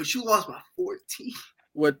 2, but you lost by 14.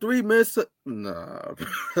 What 3 minutes? Nah.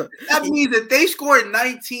 That means that they scored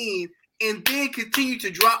 19 and then continue to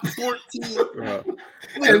drop 14.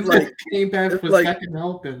 It's like came back for second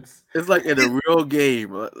helpings. It's like in a real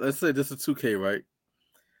game. Let's say this is 2K, right?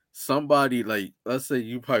 Somebody like, let's say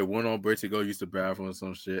you probably went on break to go use the bathroom or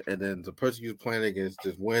some shit, and then the person you're playing against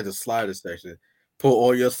just went in the slider section, put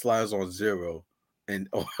all your sliders on 0, and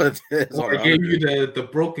or gave you the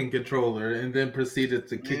broken controller, and then proceeded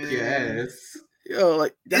to kick your ass. Yo,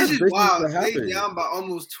 like that's just wild. They down by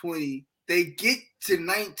almost 20. They get to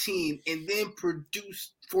 19 and then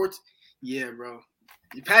produce 14. Yeah, bro.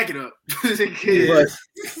 You pack it up.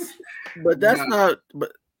 but that's not.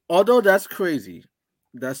 But although that's crazy,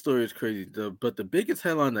 that story is crazy. But the biggest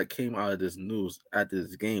headline that came out of this news at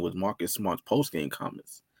this game was Marcus Smart's post-game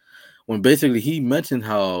comments, when basically he mentioned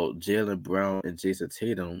how Jaylen Brown and Jason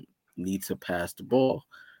Tatum need to pass the ball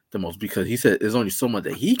the most, because he said there's only so much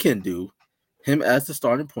that he can do. Him as the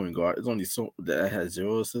starting point guard is only so that has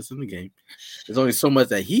 0 assists in the game. There's only so much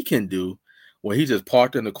that he can do when he just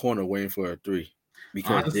parked in the corner waiting for a 3.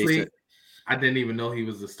 Because honestly, I didn't even know he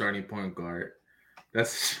was the starting point guard. That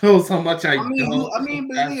shows how much I mean,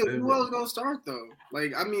 but who else gonna start though?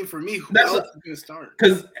 Like, I mean, for me, who else is gonna start?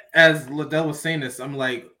 Because as Liddell was saying this, I'm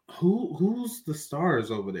like, who's the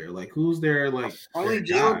stars over there? Like, who's there? Like, only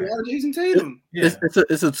Jaylen Brown, Jason Tatum. Yeah. It's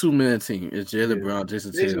a 2-man team. It's Jaylen Brown,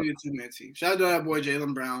 Jason Tatum. It's a 2-man team. Shout out to that boy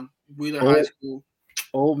Jaylen Brown, Wheeler High School.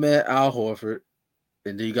 Old man Al Horford,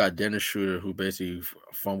 and then you got Dennis Schroeder, who basically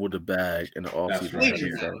fumbled the bag in the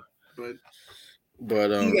offseason.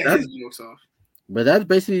 But that's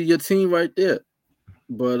basically your team right there.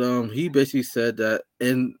 But he basically said that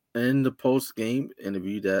in the post game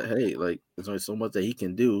interview that, hey, like there's only so much that he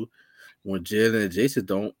can do when Jalen and Jason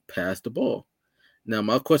don't pass the ball. Now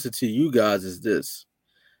my question to you guys is this: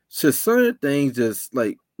 should certain things just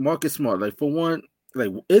like Marcus Smart, like for one,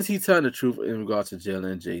 like is he telling the truth in regards to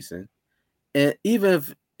Jalen and Jason? And even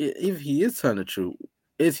if he is telling the truth,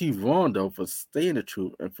 is he wrong though for saying the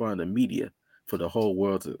truth in front of the media for the whole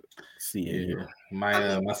world to see?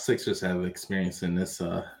 My Sixers have experience in this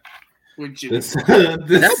with Jimmy. This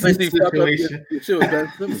situation. Shit with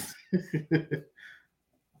Ben Simmons.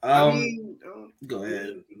 I mean, go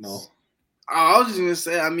ahead. No, I was just gonna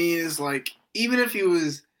say. I mean, it's like even if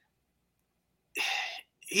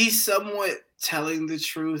he's somewhat telling the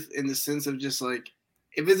truth in the sense of just like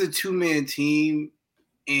if it's a 2-man team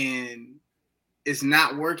and it's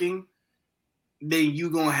not working, then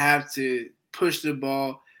you're gonna have to push the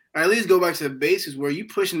ball or at least go back to the basics where you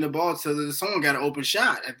pushing the ball so that someone got an open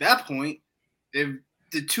shot. At that point, if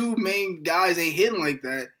the 2 main guys ain't hitting like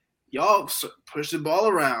that, y'all push the ball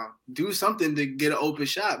around, do something to get an open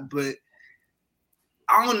shot. But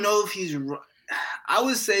I don't know if he's. I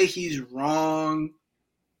would say he's wrong.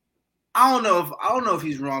 I don't know if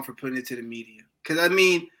he's wrong for putting it to the media because I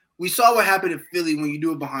mean we saw what happened in Philly when you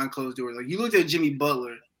do it behind closed doors. Like you looked at Jimmy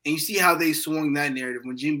Butler and you see how they swung that narrative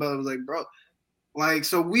when Jimmy Butler was like, bro, like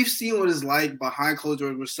so we've seen what it's like behind closed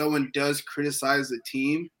doors where someone does criticize the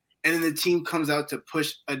team and then the team comes out to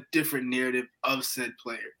push a different narrative of said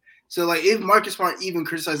player. So like if Marcus Smart even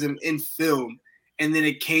criticized him in film and then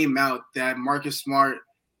it came out that Marcus Smart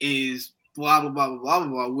is blah blah blah blah blah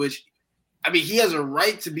blah, which I mean, he has a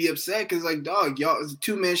right to be upset because, like, dog, y'all, it's a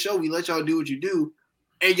 2-man show. We let y'all do what you do,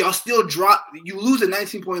 and y'all still drop. You lose a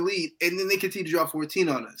 19-point lead, and then they continue to drop 14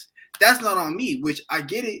 on us. That's not on me, which I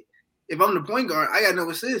get it. If I'm the point guard, I got no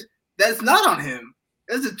assists. That's not on him.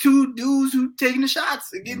 That's the 2 dudes who taking the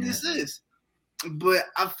shots and getting the assists. But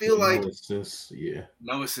I feel like no assists. Yeah,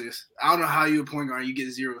 no assists. I don't know how you a point guard you get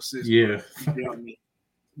 0 assists. Yeah,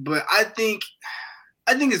 but I think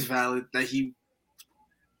it's valid that he.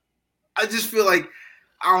 I just feel like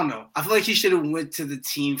I don't know. I feel like he should have went to the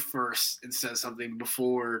team first and said something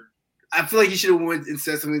before. I feel like he should have went and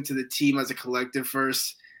said something to the team as a collective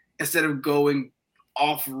first instead of going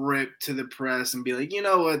off rip to the press and be like, you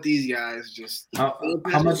know what, these guys just.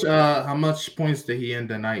 How much points did he end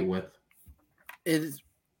the night with? It is.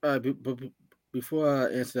 Before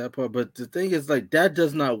I answer that part, but the thing is, like that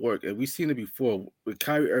does not work, and we've seen it before with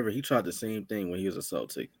Kyrie Irving. He tried the same thing when he was a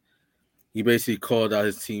Celtic. He basically called out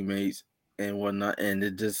his teammates and whatnot, and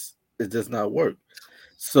it does not work.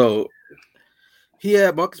 So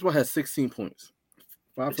Marcus Smart had 16 points,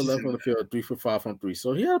 5 for 11 on the field, 3 for 5 from 3.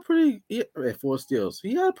 So he had 4 steals.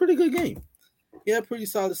 He had a pretty good game. He had a pretty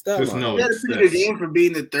solid stat line. He had a pretty good game for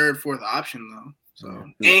being the 3rd, 4th option though. So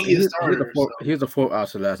and he's a starter. He was the 4th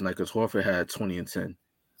option last night because Horford had 20 and 10.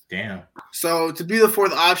 Damn. So to be the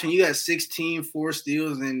 4th option, you got 16, 4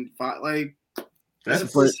 steals, and 5 like. That's a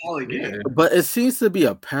pretty solid game. But it seems to be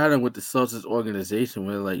a pattern with the Celtics organization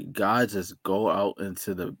where like guys just go out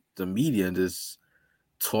into the media and just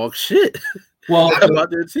talk shit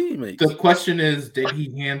about their teammates. The question is, did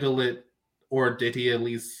he handle it or did he at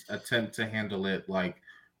least attempt to handle it like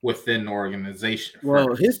within the organization?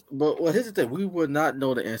 Well, here's the thing. We would not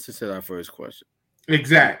know the answer to that first question.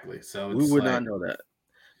 Exactly. So we would not know that.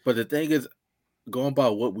 But the thing is, going by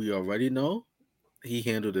what we already know, he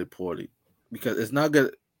handled it poorly. Because it's not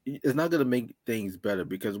gonna make things better.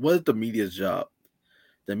 Because what is the media's job?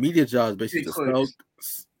 The media's job is basically to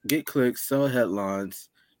get clicks, sell headlines,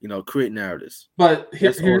 create narratives. But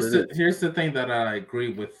here's the thing that I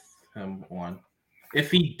agree with him on.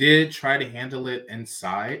 If he did try to handle it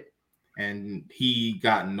inside and he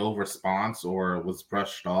got no response or was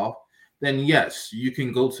brushed off, then yes, you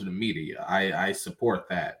can go to the media. I support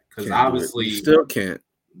that because obviously you still can't.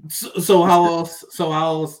 So how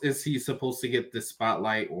else is he supposed to get the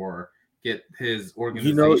spotlight or get his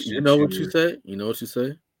organization? You know what you say? You know what you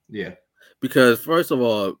say? Yeah. Because first of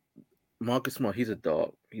all, Marcus Smart, he's a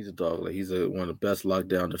dog. He's a dog. Like he's one of the best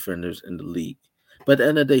lockdown defenders in the league. But at the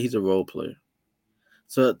end of the day, he's a role player.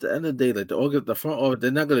 So at the end of the day, like the front office,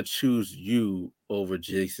 they're not gonna choose you over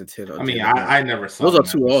Jason Taylor. I mean, I never saw those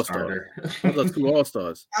are 2 all-stars. Those are 2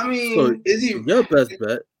 all-stars. I mean, so is he your best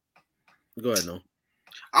bet? Go ahead, no.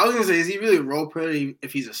 I was gonna say, is he really a role player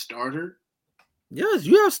if he's a starter? Yes,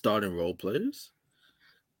 you have starting role players.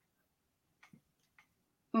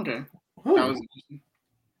 Okay. That was interesting.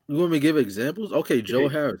 You want me to give examples? Okay, Joe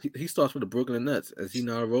Harris. He starts with the Brooklyn Nets. Is he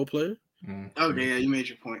not a role player? Okay, yeah, you made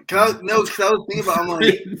your point. Because I was thinking about, I'm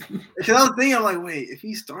like, wait, if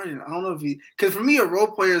he's starting, I don't know if because for me, a role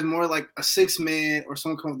player is more like a 6-man or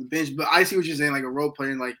someone come off the bench. But I see what you're saying, like a role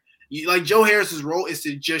player, like Joe Harris's role is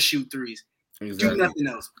to just shoot threes, do nothing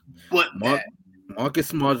else. But Marcus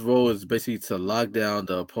Smart's role is basically to lock down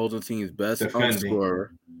the opposing team's best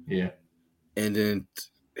scorer, and then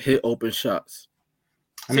hit open shots.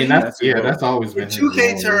 I mean, that's always been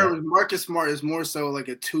 2K terms. Marcus Smart is more so like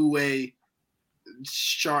a 2-way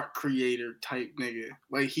shot creator type nigga.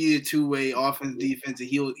 Like he a 2-way offense, defense, and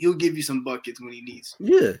he'll give you some buckets when he needs.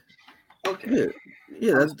 Yeah, Okay.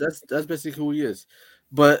 Yeah, that's basically who he is.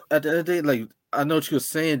 But at the end of the day, like I know what you were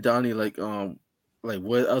saying, Donnie. Like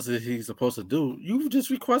what else is he supposed to do? You just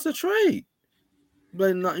request a trade.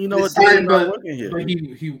 But not, you know what? This is not working here. But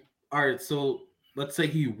he. All right, so let's say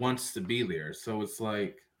he wants to be there. So it's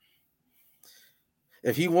like,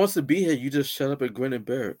 if he wants to be here, you just shut up and grin and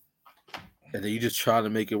bear it, and then you just try to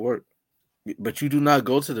make it work. But you do not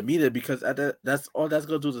go to the media because that's all that's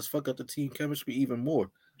gonna do is fuck up the team chemistry even more.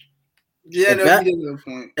 Yeah, no, he did have a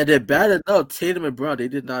point. And then bad enough, Tatum and Brown, they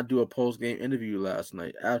did not do a post-game interview last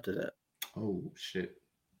night after that. Oh shit.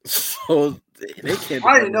 So they can't. I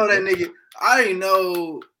already know that nigga. I already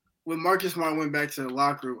know when Marcus Smart went back to the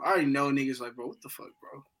locker room. I already know niggas like, bro, what the fuck,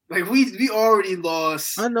 bro? Like we already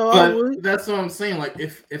lost. I know. But that's what I'm saying. Like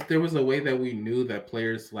if there was a way that we knew that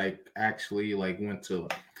players like actually like went to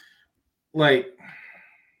like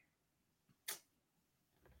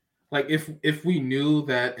if we knew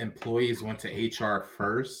that employees went to HR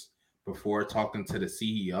first before talking to the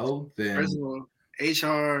CEO, then first of all,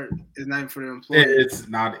 HR is not for the employee. It's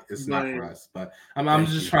not for us. But I'm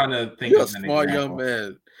just trying to think You're of a smart young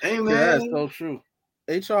man. Hey man, yeah, that's so true.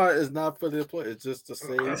 HR is not for the employee. It's just to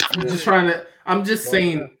say. I'm just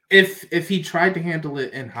saying if he tried to handle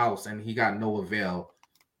it in house and he got no avail,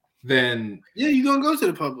 then yeah, you're gonna go to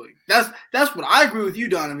the public. That's what I agree with you,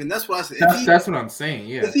 Donovan. That's what I said. That's what I'm saying.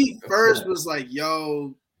 Yeah. If he first was like,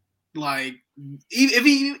 yo, like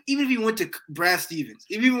even if he went to Brad Stevens,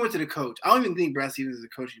 if he even went to the coach, I don't even think Brad Stevens is a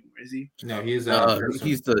coach anymore, is he? No, he's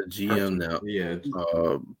the GM now. Yeah,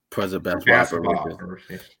 president basketball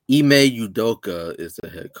operations. Ime Udoka is the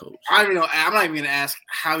head coach. I don't even know. I'm not even gonna ask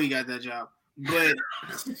how he got that job, but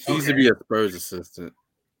he used to be a Spurs assistant.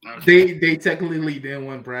 Okay. They technically didn't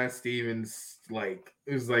want Brad Stevens. Like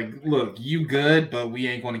it was like, look, you good, but we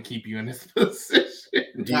ain't going to keep you in this position.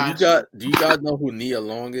 Do you guys know who Nia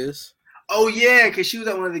Long is? Oh yeah, because she was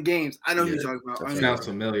at one of the games. I know who you're talking about. Sounds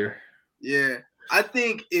familiar. Yeah, I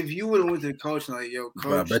think if you would have went to the coach and like, yo, coach,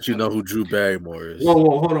 but I bet you know who Drew Barrymore is. Whoa,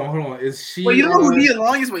 hold on. Is she? Wait, you know who Nia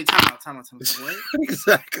Long is? Wait, time out. What?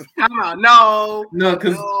 Exactly. Time out. No,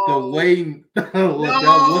 because the way no.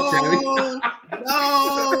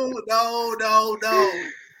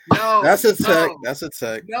 That's a tech. That's a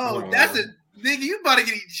tech. No, that's a nigga. You about to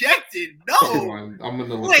get ejected. No. I'm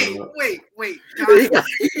gonna look it up. Wait.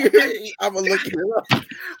 I'm gonna look it up.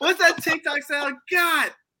 What's that TikTok sound?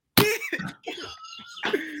 God.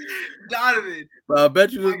 Donovan. But I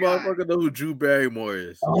bet you this motherfucker know who Drew Barrymore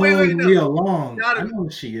is. Oh, wait, Nia Long. Donovan. I know who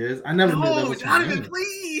she is. I never knew that was Donovan,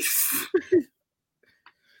 please.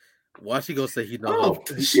 Why she gonna say he know?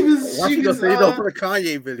 She was for the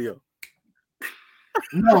Kanye video?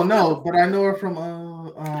 No, but I know her from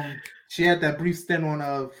she had that brief stint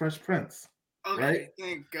on Fresh Prince. Okay, right?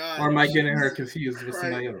 Thank God. Or am I getting her confused with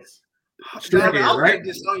somebody else? I was right?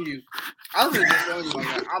 Disown you. I was gonna disown you, my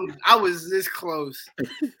guy. I was this close.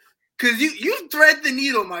 Cause you thread the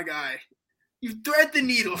needle, my guy. You thread the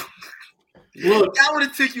needle. Look, that would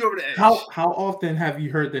have took you over the edge. How often have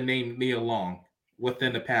you heard the name Nia Long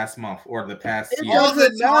within the past month or the past year? All the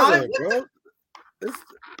time, bro. It's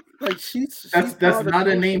like that's not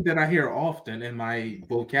a name that I hear often in my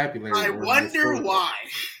vocabulary. I wonder why.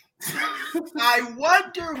 I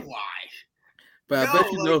wonder why. But I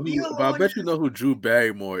bet you know who. But I bet you know who Drew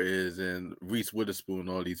Barrymore is and Reese Witherspoon.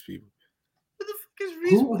 All these people. What the fuck is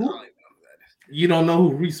Reese Witherspoon? You don't know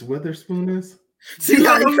who Reese Witherspoon is? See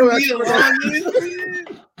how you is?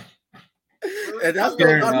 And that's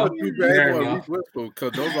not Drew Barrymore and Reese Witherspoon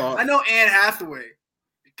because those are. I know Anne Hathaway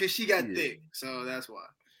because she got thick, so that's why.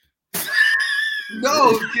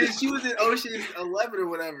 No, because she was in Ocean's 11 or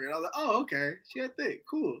whatever, and I was like, oh, okay, she got thick,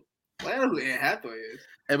 cool. Well, I know who Anne Hathaway is.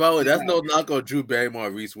 And by the way, that's no knock on Drew Barrymore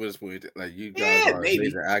or Reese Witherspoon. Like you guys are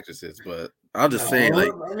amazing actresses, but I'm just saying,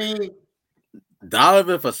 like, I mean,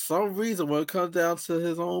 Donovan, for some reason, when it comes down to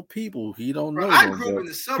his own people, he don't know. I grew up in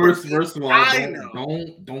the suburbs. First of all,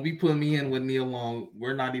 don't be putting me in with Nia Long.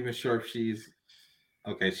 We're not even sure if she's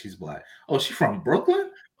she's black. Oh, she's from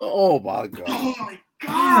Brooklyn? Oh my god. Oh my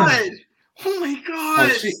god. Oh my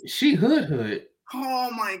god. Oh, she hood. Oh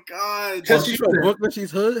my god. Because she's from Brooklyn, she's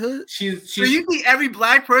hood. So you think every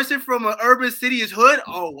black person from an urban city is hood?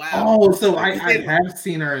 Oh wow. Oh, so I have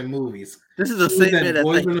seen her in movies. This is the same man that's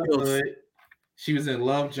like hood. She was in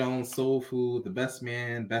Love Jones, Soul Food, The Best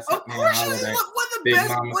Man, Of course, she's one of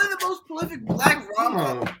the most prolific black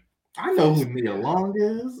rom-coms. I know who Nia Long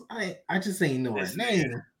is. I just ain't know her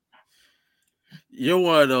name. You're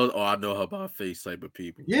one of those. Oh, I know her by face type of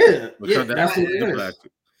people. Yeah, that's what it is.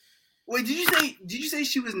 Wait, did you say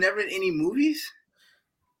she was never in any movies?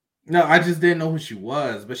 No, I just didn't know who she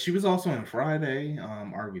was, but she was also in Friday.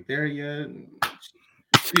 Are we there yet?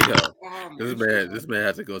 Yeah, this man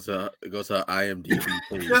has to go to IMDb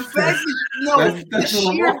page. The fact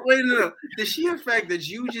that the sheer fact that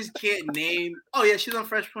you just can't name. Oh yeah, she's on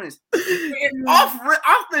Fresh Prince. off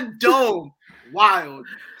the dome, wild.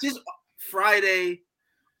 Just Friday.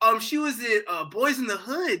 She was in Boys in the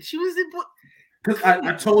Hood. She was in. Because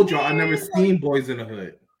I told y'all I never seen Boys in the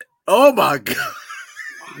Hood. Oh my god.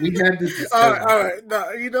 We had this discussion. All right.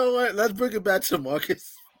 No, you know what? Let's bring it back to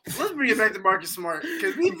Marcus. Let's bring it back to Marcus Smart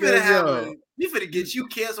because we finna get you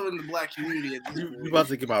canceled in the black community. At this point. You about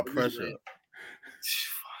to get my pressure.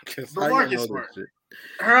 But Marcus Smart,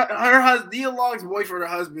 her Nia Long's boyfriend, her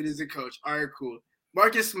husband is a coach. All right, cool.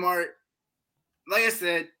 Marcus Smart, like I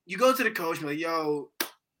said, you go to the coach and like, yo,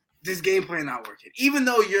 this game plan not working. Even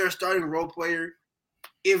though you're a starting role player,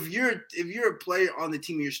 if you're a player on the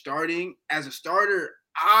team you're starting as a starter,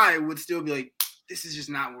 I would still be like, this is just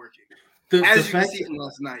not working. As you can see from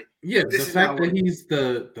last night. Yeah, the fact that he's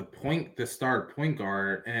the star point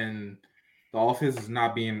guard and the offense is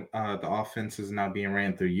not being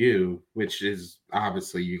ran through you, which is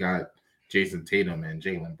obviously you got Jason Tatum and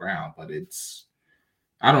Jaylen Brown, but it's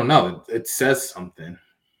I don't know, it says something.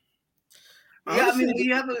 Yeah, I mean,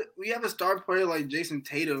 we have a star player like Jason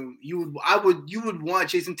Tatum. You would want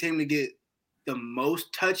Jason Tatum to get the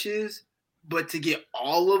most touches, but to get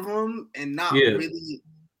all of them and not really,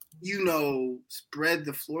 spread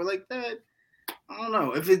the floor like that. I don't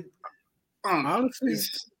know if it. Honestly,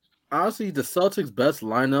 the Celtics' best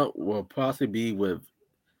lineup will possibly be with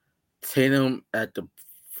Tatum at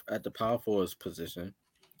the power forward position,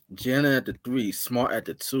 Jana at the 3, Smart at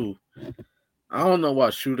the 2. I don't know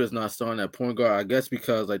why Shooter's not starting at point guard. I guess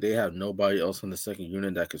because they have nobody else in the second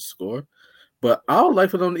unit that could score. But I would like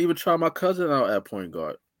for them to even try my cousin out at point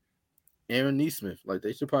guard, Aaron Neesmith.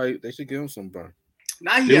 They should give him some burn.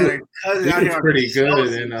 Now he got a cousin out here. Pretty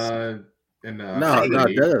good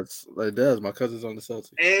Dez. My cousin's on the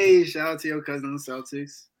Celtics. Hey, shout out to your cousin on the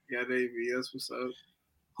Celtics. Yeah, baby, that's what's up.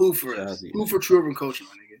 Who for us? Who for true urban coaching,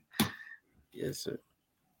 my nigga? Yes, sir.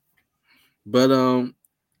 But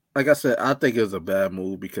like I said, I think it was a bad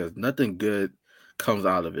move because nothing good comes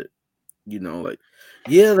out of it. You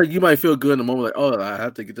you might feel good in the moment, I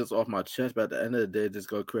have to get this off my chest, but at the end of the day, it's just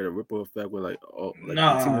gonna create a ripple effect where fuck all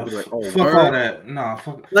that. No,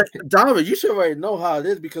 fuck. Donovan, you should already know how it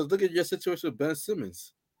is because look at your situation with Ben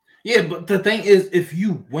Simmons. Yeah, but the thing is, if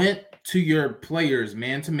you went to your players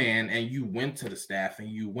man to man, and you went to the staff, and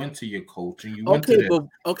you went to your coach, and you went to them,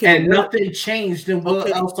 and nothing changed, then what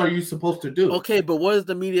else are you supposed to do? Okay, but what is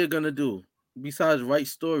the media gonna do besides write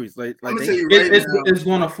stories? It's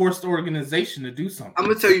going to force the organization to do something. I'm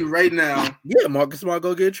gonna tell you right now. Yeah, Marcus Smart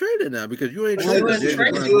go get traded now because you ain't traded.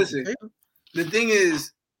 Listen, the thing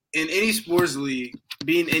is, in any sports league,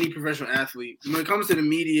 being any professional athlete, when it comes to the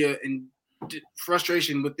media and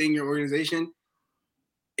frustration within your organization,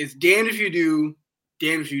 it's damned if you do,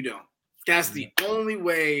 damned if you don't. That's the only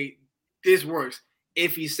way this works.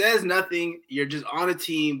 If he says nothing, you're just on a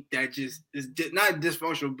team that just is not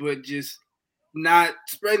dysfunctional, but just not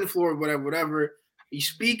spreading the floor, whatever. You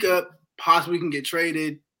speak up, possibly can get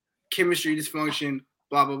traded, chemistry dysfunction,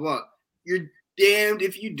 blah, blah, blah. You're damned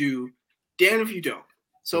if you do, damned if you don't.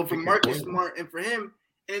 So for Marcus Smart and for him,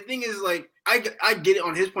 and the thing is, I get it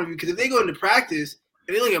on his point of view because if they go into practice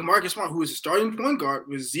and they look at Marcus Smart, who is a starting point guard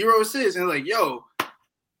with 0 assists, and yo,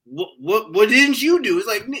 what didn't you do? It's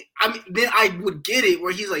then I would get it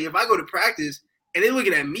where he's like, if I go to practice and they're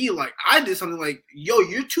looking at me like I did something yo,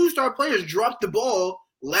 your 2-star players dropped the ball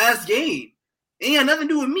last game. It ain't got nothing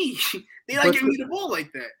to do with me. They're not giving me the ball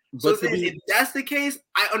like that. So if that's the case,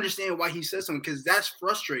 I understand why he says something because that's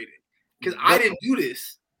frustrating. Because I didn't do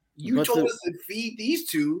this. You told us to feed these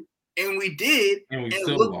two, and we did, and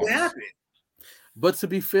look what happened. But to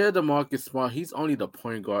be fair to Marcus Smart, he's only the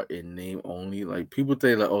point guard in name only. People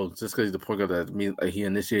think just because he's the point guard that means he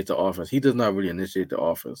initiates the offense. He does not really initiate the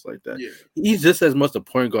offense like that. Yeah. He's just as much the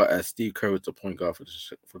point guard as Steve Kerr was the point guard for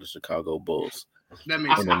the Chicago Bulls. That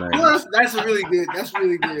makes sense. That's really good. That's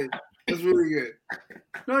really good. That's really good.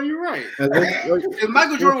 No, you're right. And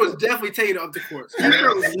Michael Jordan was definitely taking it up the court. Steve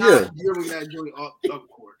Kerr was not giving that joint up the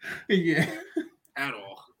court. Yeah. At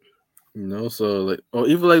all. So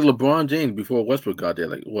even LeBron James before Westbrook got there,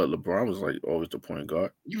 LeBron was always the point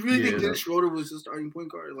guard. You really think Dennis Schroeder was the starting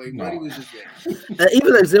point guard? Buddy was just there. And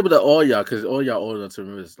even example to all y'all, because all y'all older to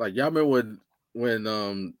remember this. Y'all remember when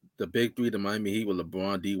the big three, the Miami Heat with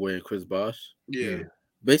LeBron, D Wade, and Chris Bosh? Yeah.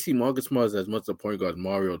 basically Marcus Smart is as much a point guard as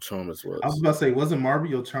Mario Chalmers was. I was about to say, wasn't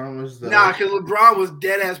Mario Chalmers the Nah, because LeBron was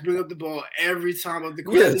dead ass bring up the ball every time of the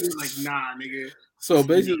question. He was like, nah, nigga. So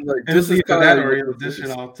basically, like this is kind of like or dish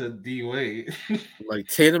it off to D Wade. Like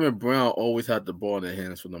Tatum and Brown always had the ball in their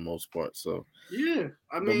hands for the most part. So yeah,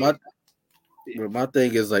 I mean, but my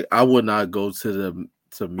thing is like I would not go to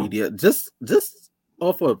media just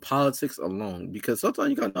off of politics alone because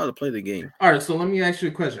sometimes you gotta know how to play the game. All right, so let me ask you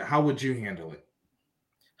a question: how would you handle it?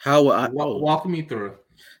 How would I walk me through?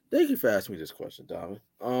 Thank you for asking me this question, Dominic.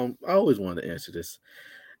 I always wanted to answer this.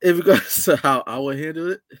 In regards to how I would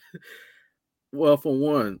handle it, well, for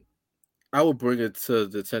one, I would bring it to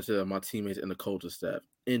the attention of my teammates and the coaching staff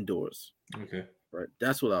indoors. Okay. Right.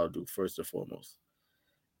 That's what I would do first and foremost.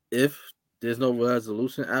 If there's no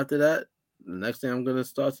resolution after that, the next thing I'm going to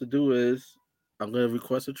start to do is I'm going to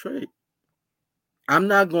request a trade. I'm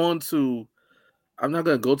not going to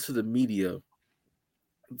go to the media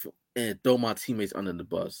and throw my teammates under the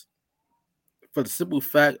bus. For the simple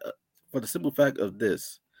fact of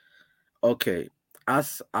this, okay, I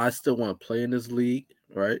still want to play in this league,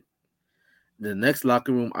 right? The next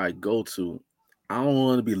locker room I go to, I don't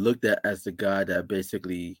want to be looked at as the guy that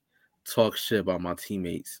basically talks shit about my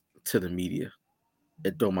teammates to the media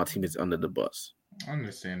and throw my teammates under the bus. I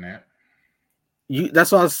understand that.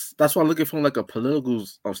 That's why I'm looking from like a political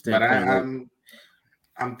standpoint.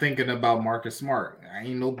 But I'm thinking about Marcus Smart. I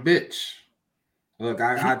ain't no bitch. Look,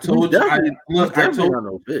 I told you.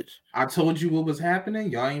 No bitch. I told you what was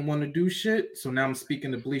happening. Y'all ain't want to do shit. So now I'm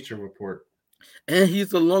speaking to Bleacher Report. And he's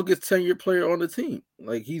the longest tenured player on the team.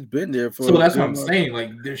 Like he's been there for. So that's what I'm saying.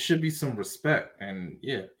 Like there should be some respect, and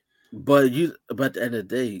yeah. But at the end of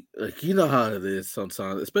the day, like you know how it is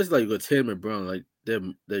sometimes, especially like with Tatum and Brown, like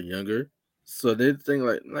they're younger, so they think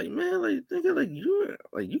like man, like nigga,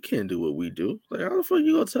 like you can't do what we do. Like how the fuck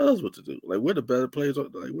you gonna tell us what to do? Like we're the better players.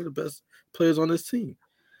 Like we're the best players on this team.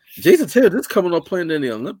 Jason Taylor, this coming up playing in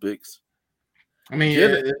the Olympics. I mean,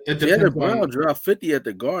 it depends. Brown dropped 50 at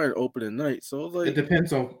the Garden opening night, so like it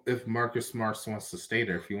depends on if Marcus Smart wants to stay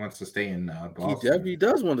there. If he wants to stay in Boston, he definitely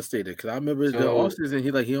does want to stay there. Because I remember the offseason,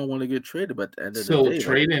 he don't want to get traded. But at the end of the day,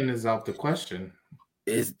 trading is out the question.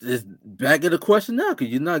 It's back in the question now because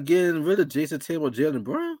you're not getting rid of Jason Tatum or Jaylen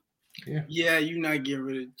Brown. Yeah, you're not getting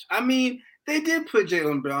rid of. I mean, they did put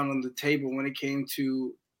Jaylen Brown on the table when it came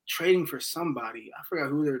to trading for somebody. I forgot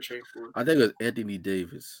who they were trading for. I think it was Anthony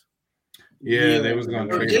Davis. Yeah, they was going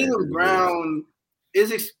to trade. Jaylen Brown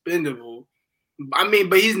is expendable. I mean,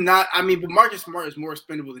 but he's not. I mean, but Marcus Smart is more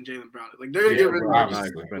expendable than Jaylen Brown. Like they're gonna get rid of Marcus.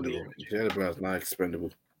 Jaylen Brown's not expendable.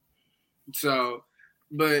 So,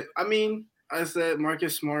 but I mean, I said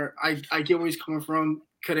Marcus Smart. I get where he's coming from.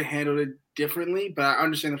 Could have handled it differently, but I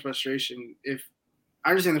understand the frustration.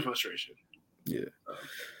 Yeah.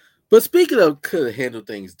 But speaking of could have handled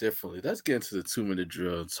things differently, let's get into the 2-minute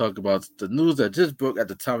drill and talk about the news that just broke at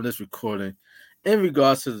the time of this recording in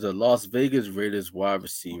regards to the Las Vegas Raiders wide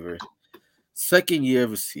receiver, second-year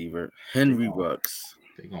receiver, Henry Ruggs.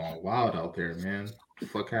 They're going wild out there, man. What the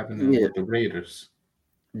fuck happened with the Raiders?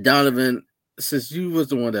 Donovan, since you was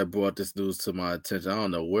the one that brought this news to my attention, I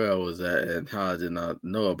don't know where I was at and how I did not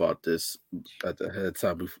know about this at the head of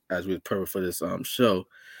time as we prepare for this show.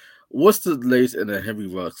 What's the latest in the Henry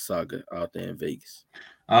Ruggs saga out there in Vegas?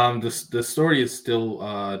 The story is still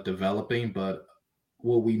developing, but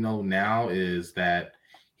what we know now is that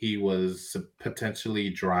he was potentially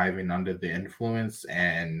driving under the influence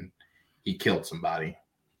and he killed somebody.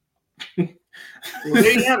 Well,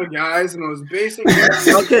 there you have it, guys. And it was basic.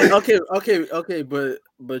 Okay,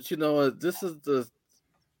 but you know what? This is the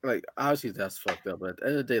obviously that's fucked up. But at the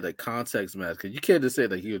end of the day, like context matters because you can't just say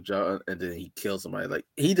that he was driving and then he killed somebody. Like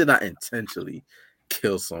he did not intentionally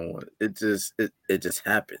kill someone. It just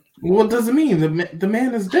happened. What does it mean? The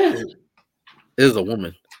man is dead. It is a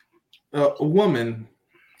woman. A woman,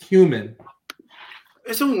 human.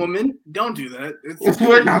 It's a woman. Don't do that.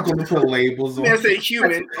 We're not going to put labels on. I say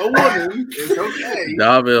human, a woman. It's okay.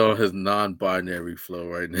 David on his non-binary flow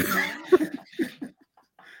right now.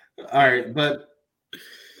 All right, but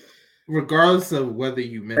regardless of whether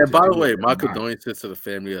you meant. And by the way, my condolences to the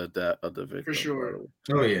family of the victim. For sure.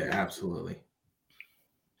 Oh yeah, absolutely.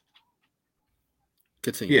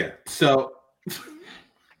 Continue. Yeah. So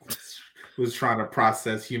was trying to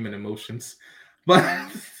process human emotions, but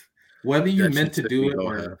whether you meant to do it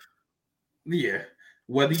or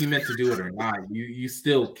whether you meant to do it or not, you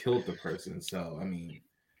still killed the person. So I mean,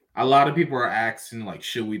 a lot of people are asking like,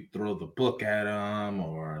 should we throw the book at him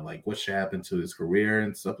or like what should happen to his career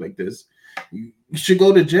and stuff like this? You should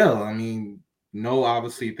go to jail. I mean, no,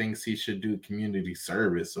 obviously thinks he should do community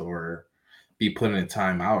service or be put in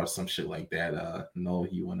timeout or some shit like that. No,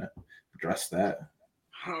 you want to address that?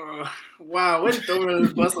 Wow, what throwing under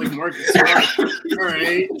the bus like Marcus Smart?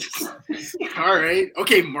 All right.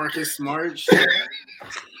 Okay, Marcus Smart.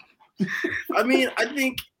 I mean, I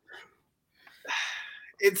think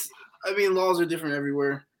laws are different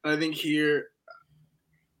everywhere. I think here,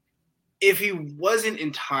 if he wasn't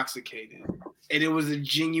intoxicated and it was a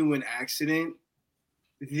genuine accident,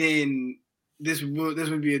 then this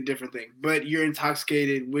would be a different thing. But you're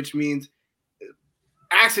intoxicated, which means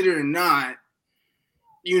accident or not,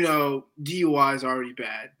 DUI is already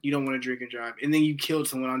bad. You don't want to drink and drive. And then you killed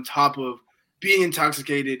someone on top of being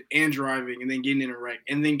intoxicated and driving and then getting in a wreck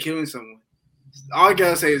and then killing someone. All I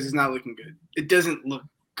got to say is it's not looking good. It doesn't look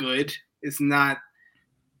good. It's not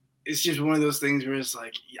 – it's just one of those things where it's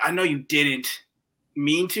like, I know you didn't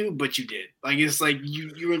mean to, but you did. Like, it's like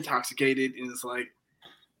you're intoxicated and it's like –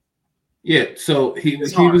 yeah, so he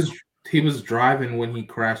was driving when he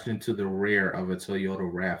crashed into the rear of a Toyota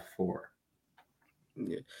RAV4.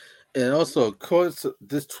 Yeah. And also, according to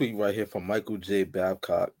this tweet right here from Michael J.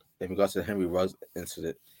 Babcock in regards to the Henry Ruggs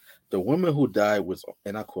incident, the woman who died was,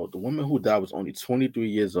 and I quote, the woman who died was only 23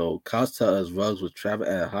 years old. Cops tell us Ruggs was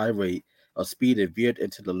traveling at a high rate of speed and veered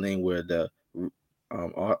into the lane where the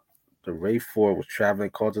RAV4 was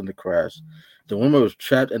traveling, causing the crash. The woman was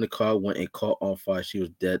trapped in the car when it caught on fire. She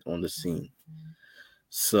was dead on the scene.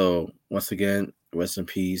 So, once again, rest in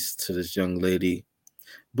peace to this young lady.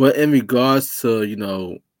 But in regards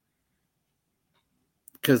to,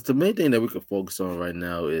 because the main thing that we can focus on right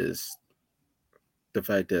now is the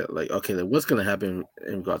fact that, like, okay, like, what's going to happen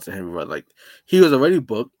in regards to Henry Ruggs? Like, he was already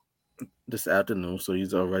booked this afternoon, so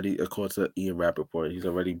he's already, according to Ian Rappaport, he's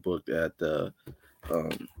already booked at the,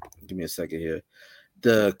 give me a second here,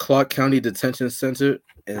 the Clark County Detention Center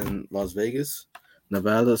in Las Vegas,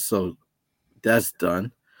 Nevada. So that's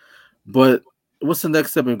done. But what's the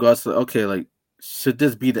next step in regards to, okay, like, should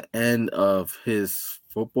this be the end of his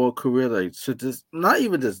football career? Like, should this, not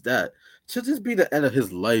even just that, should this be the end of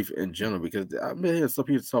his life in general? Because I've been hearing some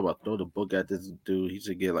people talk about throw the book at this dude. He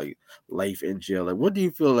should get, like, life in jail. Like, what do you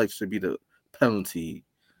feel like should be the penalty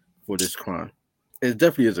for this crime? It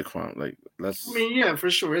definitely is a crime. Like, yeah, for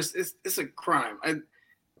sure. It's a crime. I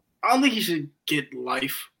don't think he should get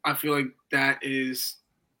life. I feel like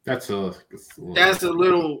that's a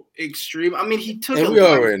little extreme. I mean, he took. And we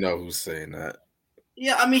already know who's saying that.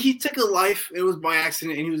 Yeah, I mean, he took a life. It was by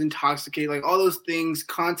accident, and he was intoxicated. Like, all those things,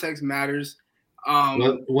 context matters.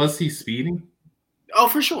 Was he speeding? Oh,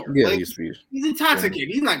 for sure. Yeah, like, he's intoxicated.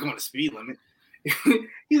 He's not going to speed limit.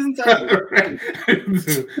 He's intoxicated.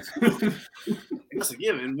 That's a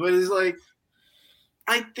given. But it's like,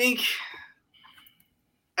 I think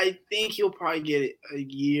he'll probably get a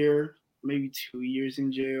year, maybe 2 years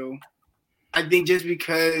in jail. I think just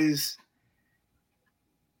because,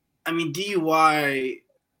 I mean, DUI,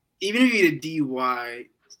 even if you get a DUI,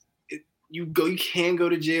 you can go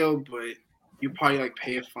to jail, but you probably like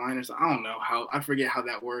pay a fine or something. I don't know I forget how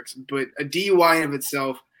that works. But a DUI in of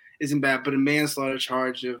itself isn't bad, but a manslaughter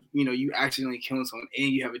charge of, you accidentally killing someone and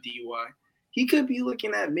you have a DUI, he could be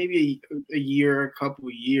looking at maybe a year, a couple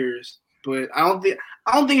of years. But I don't think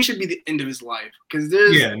it should be the end of his life, because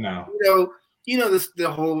there's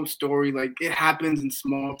the whole story, like, it happens in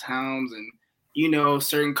small towns, and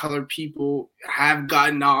certain colored people have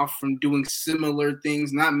gotten off from doing similar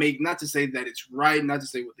things. Not to say that it's right, not to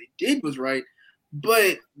say what they did was right,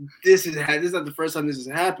 but this is not the first time this has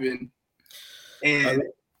happened. And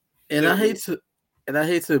I hate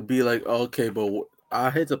to be like, okay, but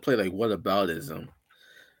I hate to play like whataboutism.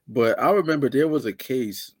 But I remember there was a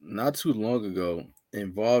case not too long ago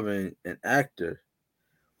involving an actor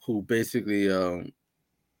who basically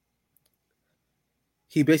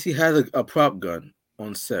had a prop gun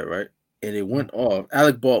on set, right? And it went off.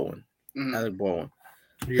 Alec Baldwin. Mm-hmm. Alec Baldwin.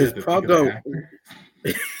 His prop gun.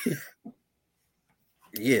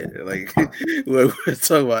 Yeah, like we're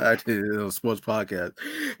talking about acting in a sports podcast.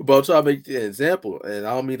 But I'm trying to make the example, and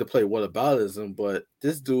I don't mean to play whataboutism, but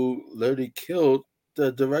this dude literally killed the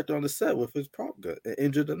director on the set with his prop gun and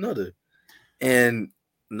injured another. And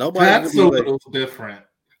nobody. That's a little different.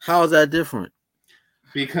 How is that different?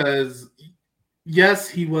 Because yes,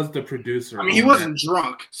 he was the producer. I mean, he wasn't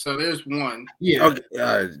drunk, so there's one. Yeah.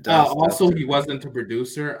 Okay. Also, he wasn't the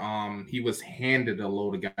producer. He was handed a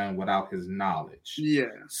load of gun without his knowledge. Yeah.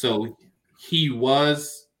 So he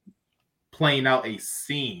was playing out a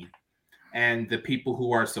scene, and the people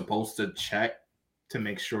who are supposed to check to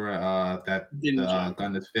make sure that the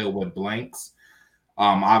gun is filled with blanks,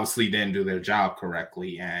 obviously didn't do their job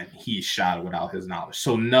correctly, and he shot without his knowledge.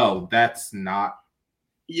 So no, that's not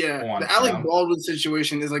Yeah, the Alec Baldwin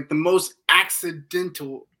situation is like the most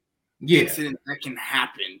accidental incident that can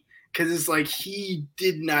happen because it's like he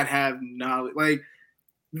did not have knowledge. Like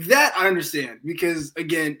that, I understand because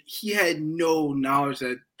again, he had no knowledge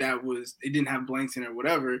that it didn't have blanks in it or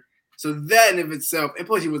whatever. So that in of itself, and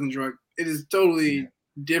plus he wasn't drunk, it is totally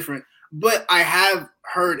different. But I have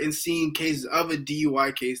heard and seen cases of a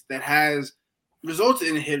DUI case that has resulted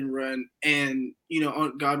in a hit and run, and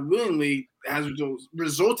God willingly has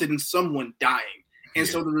resulted in someone dying. And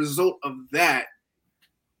so the result of that,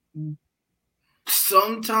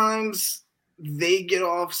 sometimes they get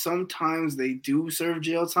off, sometimes they do serve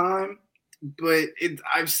jail time, but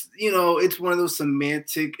it's one of those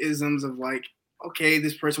semantic isms of like, okay,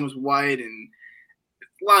 this person was white and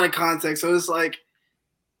a lot of context, so it's like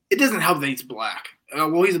it doesn't help that he's black.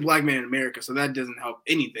 Well, he's a black man in America, so that doesn't help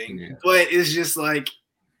anything. Yeah. But it's just like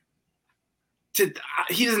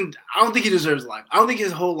he doesn't. I don't think he deserves life. I don't think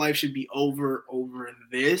his whole life should be over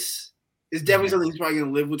this. It's definitely something he's probably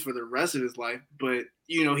gonna live with for the rest of his life. But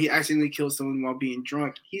he accidentally killed someone while being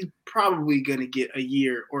drunk. He's probably gonna get a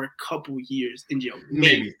year or a couple years in jail.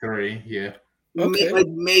 Maybe 3. Yeah. Okay.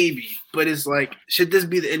 Maybe, but it's like, should this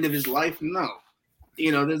be the end of his life? No.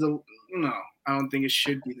 I don't think it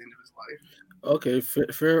should be the end of his life. Okay,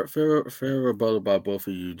 fair rebuttal by both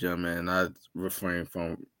of you, gentlemen. I refrain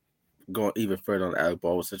from going even further on the Alec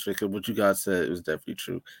Baldwin situation. What you guys said was definitely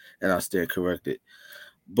true, and I stand corrected.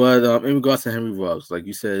 But in regards to Henry Ruggs, like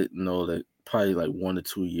you said, that probably like 1 to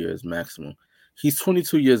 2 years maximum. He's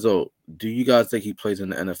 22 years old. Do you guys think he plays in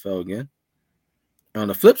the NFL again? On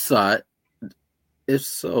the flip side, if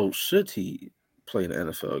so, should he play in the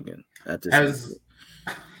NFL again at this?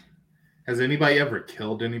 Has anybody ever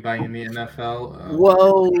killed anybody in the NFL?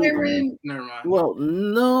 Never mind. Well,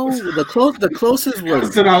 no. The closest was.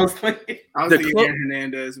 That's what I was thinking. I was thinking Aaron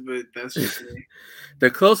Hernandez, but that's just me.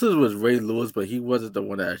 The closest was Ray Lewis, but he wasn't the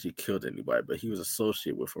one that actually killed anybody. But he was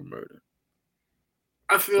associated with a murder.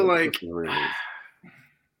 I feel like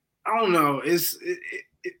I don't know. It's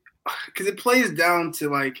because it plays down to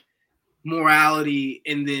like morality,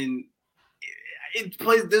 and then it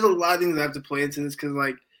plays. There's a lot of things that have to play into this because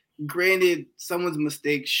like. Granted, someone's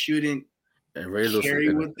mistake shouldn't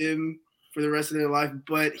carry with them for the rest of their life,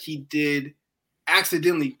 but he did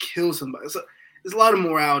accidentally kill somebody. So there's a lot of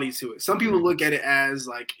morality to it. Some people look at it as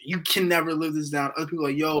like, you can never live this down. Other people are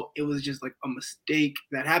like, yo, it was just like a mistake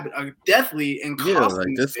that happened. Definitely. And like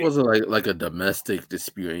this wasn't like a domestic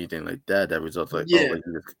dispute or anything like that resulted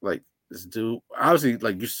like this dude. Obviously,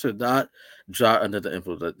 like you should not drive under the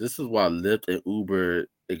influence. Like, this is why Lyft and Uber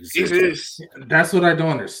exist. That's what I don't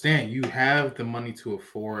understand. You have the money to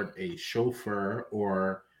afford a chauffeur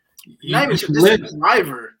or not even a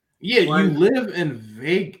driver. Yeah, you live in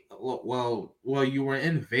Vegas. Well, you were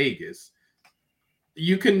in Vegas.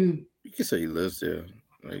 You can say he lives there.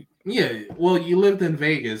 Like you lived in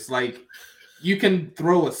Vegas. Like you can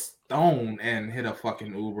throw a stone and hit a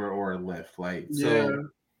fucking Uber or a Lyft. Like so.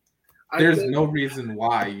 There's no reason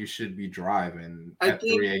why you should be driving at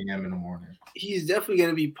 3 a.m. in the morning. He's definitely going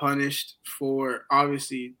to be punished for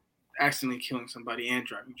obviously accidentally killing somebody and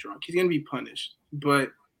driving drunk. He's going to be punished.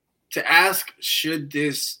 But to ask, should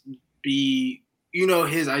this be,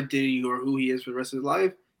 his identity or who he is for the rest of his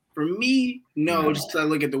life? For me, no, just because I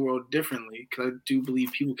look at the world differently. Because I do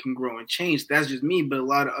believe people can grow and change. That's just me. But a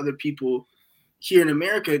lot of other people here in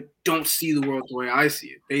America don't see the world the way I see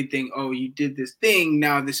it. They think, oh, you did this thing,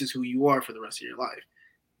 now this is who you are for the rest of your life.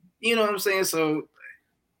 You know what I'm saying? So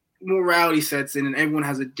morality sets in and everyone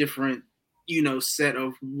has a different, set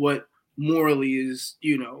of what morally is,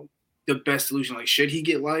 the best solution. Like, should he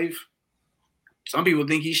get life? Some people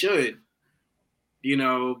think he should, but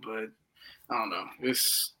I don't know.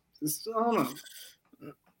 It's I don't know.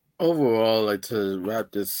 Overall, like to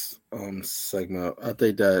wrap this segment, I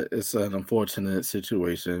think that it's an unfortunate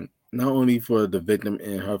situation, not only for the victim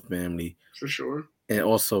and her family, for sure, and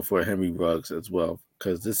also for Henry Ruggs as well,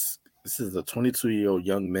 because this is a 22-year-old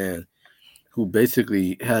young man who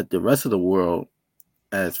basically had the rest of the world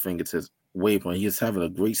at his fingertips. Wave on, he's having a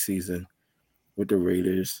great season with the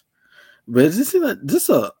Raiders, but it's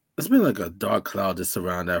been like a dark cloud that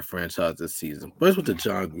surround that franchise this season. First with the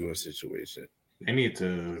John Gruden situation. They need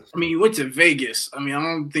to. I mean, you went to Vegas. I mean, I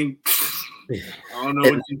don't know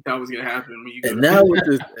what you thought was gonna happen when you. And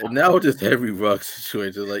now with this Henry Ruggs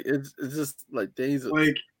situation, like it's just like things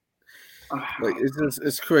like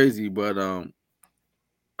it's crazy. But I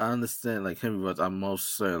understand like Henry Ruggs. I'm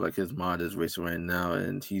most certain like his mind is racing right now,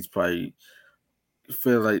 and he's probably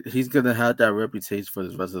feel like he's gonna have that reputation for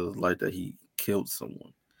the rest of his life that he killed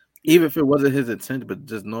someone, even if it wasn't his intent. But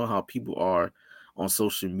just know how people are on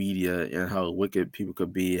social media and how wicked people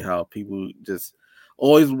could be, how people just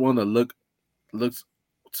always want to look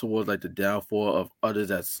towards like the downfall of others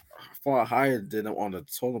that's far higher than them on the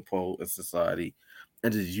totem pole in society,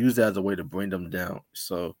 and just use that as a way to bring them down.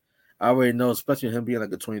 So I already know, especially him being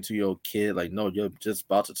like a 22-year-old kid, like, no, you're just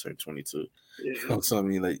about to turn 22. Yeah. You know what I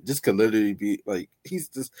mean? Like, just could literally be like, he's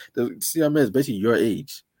just the CM is basically your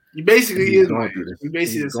age. He basically is going through this.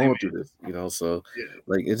 He's going through this, you know. So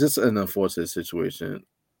like, it's just an unfortunate situation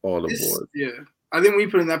all the board. Yeah, I think when you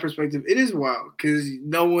put it in that perspective, it is wild because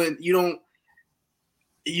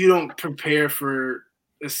you don't prepare for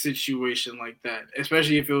a situation like that,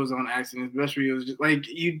 especially if it was on accident. Especially if it was just like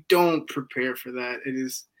you don't prepare for that. It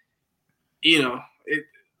is,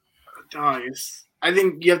 I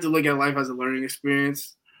think you have to look at life as a learning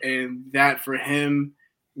experience, and that for him,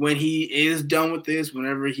 when he is done with this,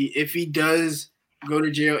 if he does go to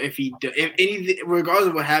jail, if anything, regardless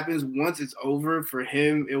of what happens, once it's over for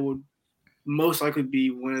him, it will most likely be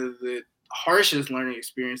one of the harshest learning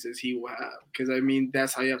experiences he will have. Because I mean,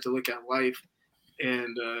 that's how you have to look at life,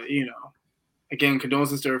 and again,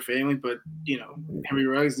 condolences to her family, but Henry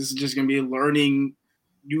Ruggs, this is just gonna be a learning.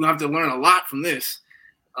 You have to learn a lot from this.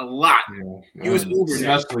 A lot. Yeah. Use Uber,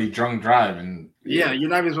 especially now. Drunk driving. Yeah, you're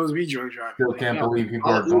not even supposed to be drunk driving. Still can't believe people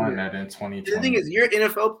are doing that in 2020. The thing is, you're an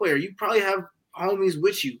NFL player. You probably have homies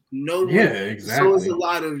with you. Exactly. So it's a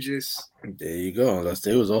lot of just. There you go. Unless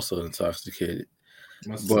they was also intoxicated.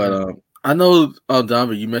 But I know,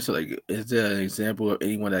 Donovan, you mentioned, like, is there an example of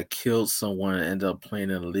anyone that killed someone and ended up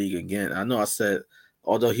playing in the league again? I know I said,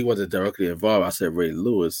 although he wasn't directly involved, I said Ray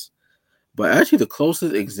Lewis. But actually, the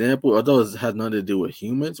closest example, although it had nothing to do with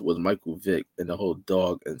humans, was Michael Vick and the whole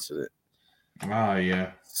dog incident. Oh,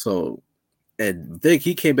 yeah. So, and Vick,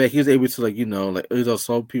 he came back. He was able to, like,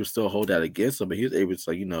 some people still hold that against him, but he was able to,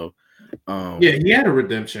 like, he had a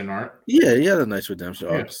redemption arc. Yeah, he had a nice redemption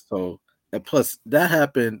arc. So, and plus, that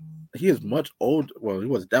happened. He is much older. Well, he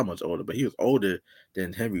wasn't that much older, but he was older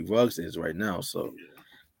than Henry Ruggs is right now. So,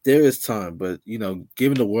 there is time, but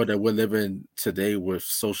given the world that we're living today with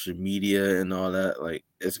social media and all that, like,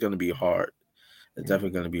 it's gonna be hard. It's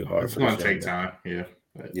definitely gonna be hard. It's gonna take time,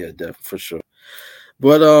 definitely for sure.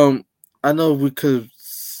 But I know we could,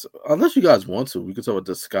 unless you guys want to, we could talk about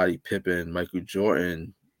the Scottie Pippen, Michael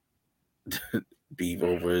Jordan beef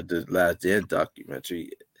over the Last Dance documentary.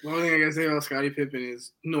 The only thing I can say about Scottie Pippen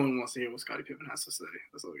is no one wants to hear what Scottie Pippen has to say.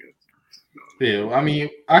 That's all good. Yeah, I mean,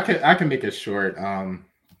 I can make it short.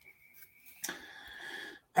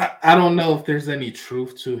 I don't know if there's any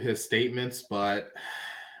truth to his statements, but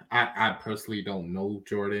I personally don't know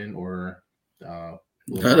Jordan or none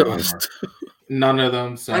of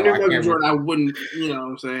them. So I can't Jordan, I wouldn't, what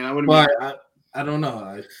I'm saying? I wouldn't. But I don't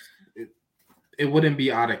know. It wouldn't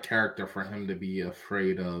be out of character for him to be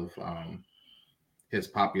afraid of his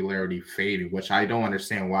popularity fading, which I don't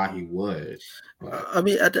understand why he would. But. I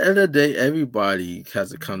mean, at the end of the day, everybody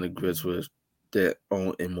has to come to grips with their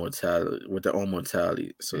own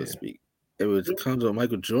mortality, so to speak. It was comes with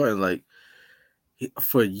Michael Jordan, like,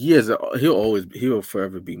 for years, he'll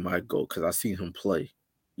forever be my GOAT because I've seen him play,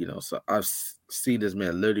 so I've seen this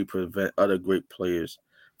man literally prevent other great players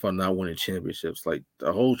from not winning championships. Like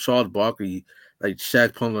the whole Charles Barkley, like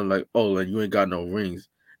Shaq pulling, like, oh, like, you ain't got no rings.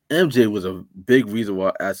 MJ was a big reason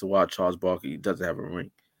as to why Charles Barkley doesn't have a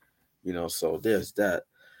ring, so there's that.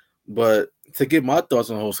 But to get my thoughts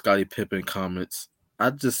on the whole Scottie Pippen comments, I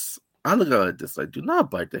look at it like this: like, do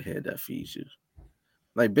not bite the hand that feeds you.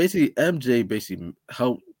 Like, basically, MJ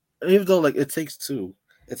helped, even though, like, it takes two.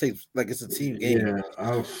 It takes, like, it's a team game.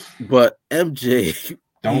 Yeah, but MJ,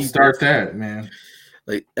 don't start that, man.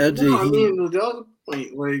 Like, MJ, no, I mean, that was the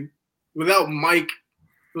point. Like, without Mike,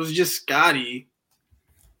 it was just Scottie.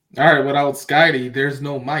 All right, without Scottie, there's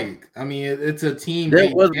no Mike. I mean, it's a team.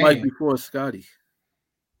 There was game. Mike before Scottie.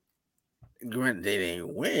 Granted, they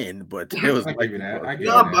didn't win, but there was Mike.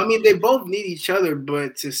 I mean, they both need each other.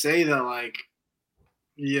 But to say that, like,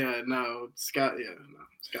 Scottie.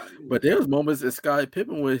 But there was moments in Scottie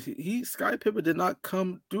Pippen where Scottie Pippen did not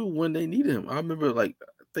come through when they needed him. I remember, like,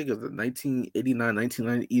 I think it was the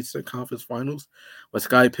 1989-1990 Eastern Conference Finals, when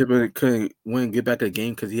Scottie Pippen wouldn't get back a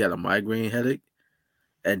game because he had a migraine headache.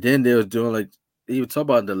 And then they was doing, like, he was talking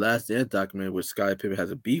about the Last Dance documentary, which Scottie Pippen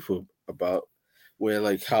has a beef about, where,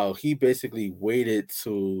 like, how he basically waited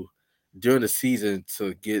during the season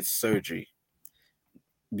to get surgery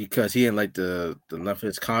because he didn't like the length of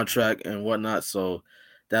his contract and whatnot. So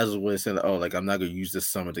that was what he said, oh, like, I'm not gonna use this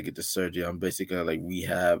summer to get the surgery. I'm basically gonna, like,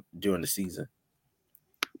 rehab during the season.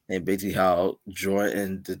 and basically how Jordan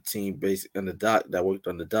and the team basically in the doc that worked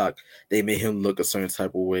on the doc, they made him look a certain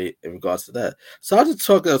type of way in regards to that. So I just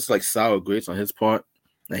talk as like sour grapes on his part.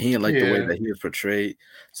 And he didn't like the way that he was portrayed.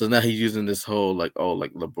 So now he's using this whole like, oh,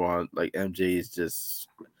 like LeBron, like MJ is just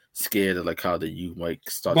scared of like how the youth might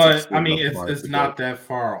start. But I mean, it's not that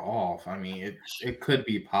far off. I mean, it could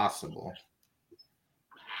be possible.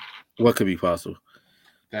 What could be possible?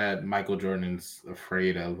 That Michael Jordan's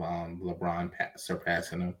afraid of LeBron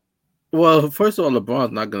surpassing him. Well, first of all,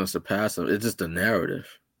 LeBron's not going to surpass him. It's just a narrative,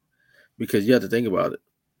 because you have to think about it.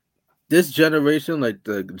 This generation, like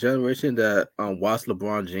the generation that watched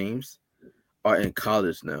LeBron James, are in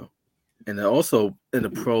college now, and they're also in the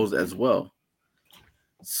pros as well.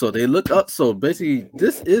 So they look up. So basically,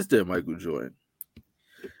 this is their Michael Jordan.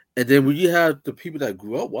 And then when you have the people that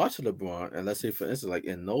grew up watching LeBron, and let's say, for instance, like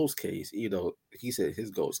in Noel's case, he said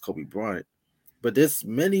his goal is Kobe Bryant, but there's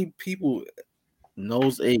many people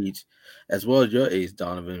Noel's age, as well as your age,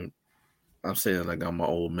 Donovan. I'm saying like I'm an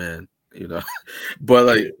old man, but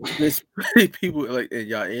like there's many people like in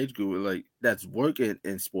your age group like that's working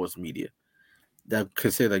in sports media that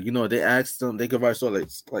could say like they asked them, they could write sort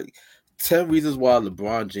of like 10 reasons why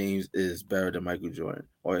LeBron James is better than Michael Jordan,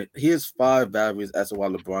 or here's 5 valid reasons as to why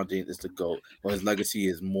LeBron James is the GOAT, or his legacy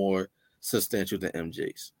is more substantial than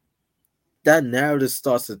MJ's. That narrative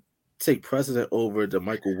starts to take precedent over the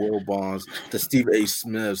Michael Wilbons, the Steve A.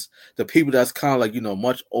 Smiths, the people that's kind of like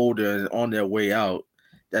much older and on their way out.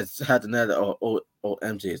 That's had the narrative,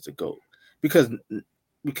 MJ is the GOAT, because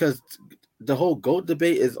the whole GOAT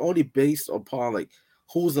debate is only based upon like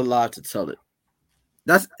who's alive to tell it.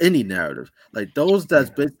 That's any narrative. Like those that's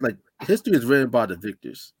based, like history is written by the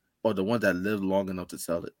victors or the ones that lived long enough to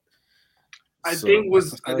tell it. I think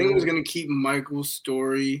what's going to keep Michael's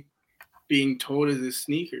story being told is his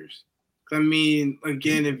sneakers. I mean,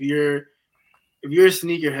 again, if you're a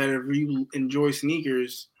sneakerhead, if you enjoy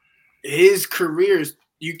sneakers, his careers,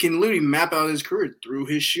 you can literally map out his career through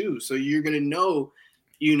his shoes. So you're gonna know,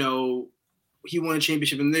 he won a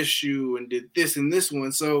championship in this shoe and did this and this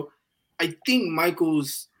one. So I think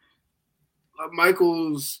Michael's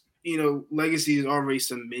legacy is already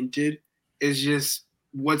cemented. It's just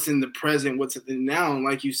what's in the present, what's in the now. And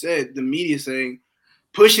like you said, the media saying,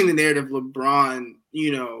 pushing the narrative of LeBron,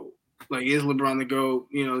 like is LeBron the GOAT,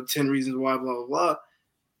 10 reasons why, blah, blah, blah.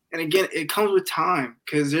 And again, it comes with time,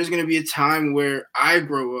 because there's going to be a time where I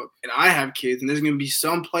grow up and I have kids, and there's going to be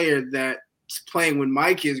some player that's playing when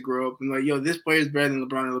my kids grow up and like, yo, this player is better than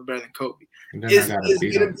LeBron or better than Kobe. It's going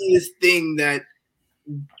to be this thing that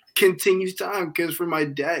continues time, because for my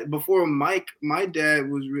dad, before Mike, my dad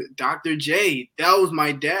was Dr. J. That was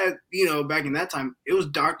my dad, back in that time. It was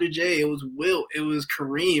Dr. J, it was Wilt, it was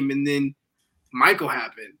Kareem, and then Michael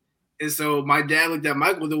happened. And so my dad looked at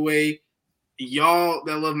Michael the way y'all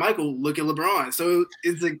that love Michael look at LeBron. So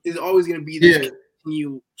it's always going to be this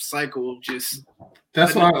continual cycle of just.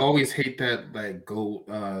 That's why I always hate that like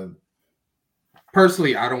GOAT.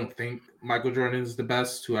 Personally, I don't think Michael Jordan is the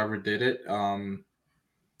best who ever did it.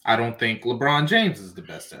 I don't think LeBron James is the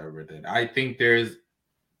best that ever did. I think there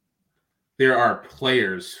are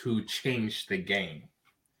players who changed the game,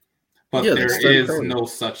 but there is no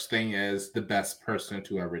such thing as the best person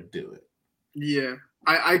to ever do it. Yeah,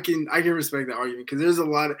 I can respect that argument, because there's a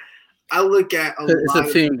lot of. I look at it's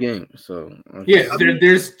a team game, so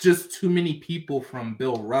there's just too many people, from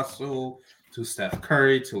Bill Russell to Steph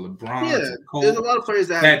Curry to LeBron. Yeah, to Cole, there's a lot of players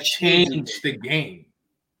that changed the game.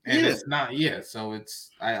 And it's not, so it's,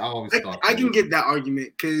 I always thought I can get that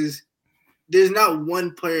argument, because there's not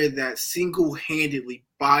one player that single-handedly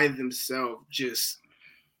by themselves just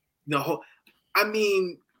the whole. I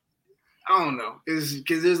mean, I don't know, because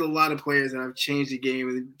there's a lot of players that have changed the game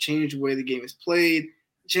and changed the way the game is played,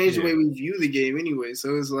 changed the way we view the game anyway.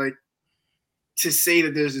 So it's like, to say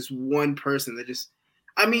that there's this one person that just.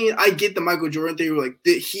 I mean, I get the Michael Jordan theory, like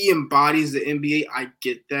he embodies the NBA. I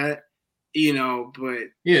get that. But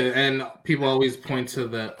and people always point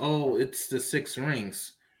to it's the 6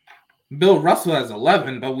 rings. Bill Russell has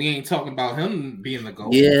 11, but we ain't talking about him being the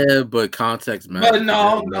GOAT. Yeah, but context matters. But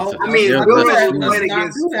no. I mean, Bill Russell played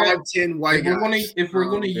against 5'10" white guys. If we're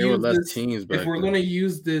going to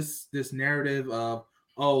use this narrative of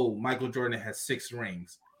Michael Jordan has 6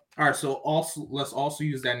 rings. All right, so let's also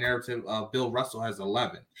use that narrative of Bill Russell has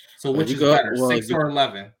 11. So which is better, 6 or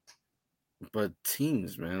 11? But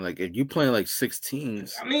teams, man, like if you playing like 6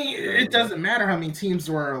 teams, I mean, it doesn't matter how many teams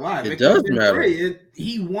were alive. It does matter.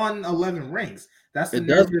 He won 11 rings. That's the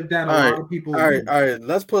narrative that a lot of people. All right.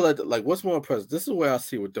 Let's put like what's more impressive. This is where I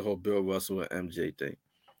see with the whole Bill Russell and MJ thing.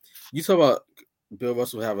 You talk about Bill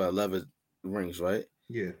Russell having 11 rings, right?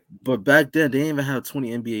 Yeah. But back then, they didn't even have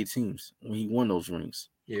 20 NBA teams when he won those rings.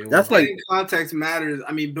 Yeah, that's like context matters.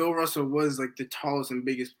 I mean, Bill Russell was like the tallest and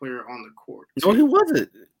biggest player on the court. No, he wasn't.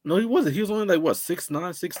 No, he wasn't. He was only like what 6'9",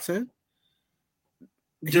 6'10".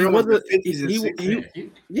 He wasn't.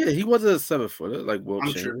 He wasn't a 7-footer like Will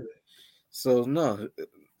Chamberlain. Sure. So no,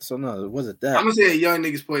 it wasn't that. I'm gonna say a young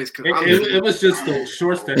niggas plays because it was just the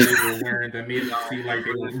shorts that they were wearing that made it seem like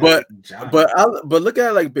they were. But look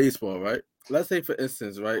at it like baseball, right? Let's say for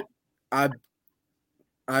instance, right?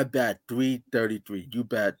 I bat 333. You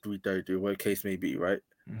bat 333, what case may be, right?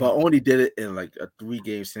 Mm-hmm. But only did it in like a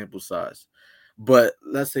 3-game sample size. But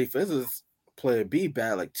let's say for instance, player B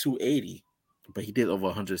bat like 280, but he did over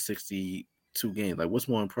 162 games. Like, what's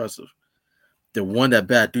more impressive? The one that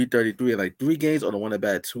bat 333 in like 3 games, or the one that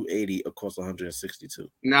bat 280 across 162?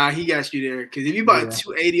 Nah, he got you there. Because if you bought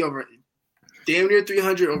 280 over damn near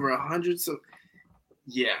 300 over 100, so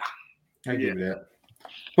yeah, I give you that.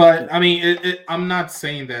 But I mean, I'm not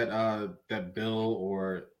saying that that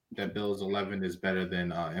Bill's 11 is better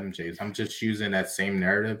than MJ's. I'm just using that same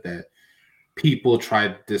narrative that people try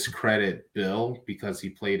to discredit Bill because he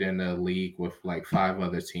played in a league with like 5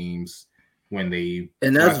 other teams.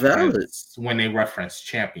 That's valid when they reference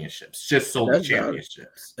championships, just solely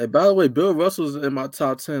championships. And by the way, Bill Russell's in my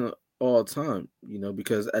top 10 all time,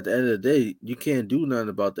 because at the end of the day, you can't do nothing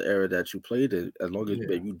about the era that you played in. As long as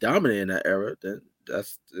you dominate in that era, then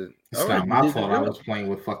it's not my fault. I was playing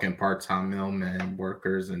with fucking part-time mailmen,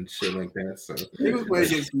 workers, and shit like that. So he was playing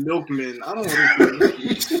against milkmen. I don't want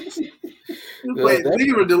to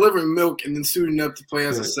they were delivering milk and then suiting up to play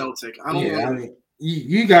as a Celtic. I don't want to.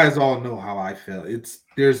 You guys all know how I feel.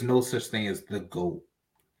 There's no such thing as the GOAT.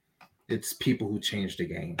 It's people who change the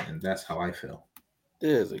game, and that's how I feel.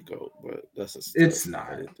 There's a GOAT, but it's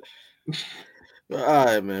not. But all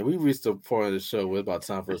right, man. We reached the point of the show where it's about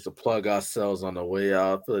time for us to plug ourselves on the way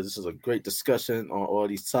out. I feel like this is a great discussion on all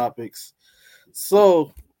these topics.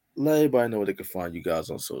 So let everybody know where they can find you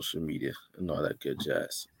guys on social media and all that good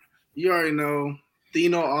jazz. You already know.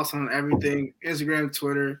 Dino also on everything: Instagram,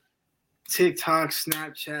 Twitter, TikTok,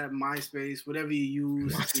 Snapchat, MySpace, whatever you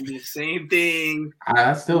use, the same thing.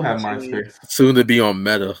 I still have MySpace. Soon to be on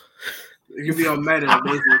Meta. You can be on Meta,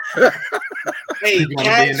 basically. Hey,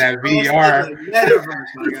 catch be in that VR. Metaverse,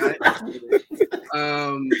 my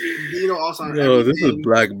guy. Dino also on everything. This is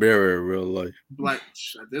Black Mirror in real life. At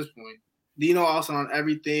this point. Dino also on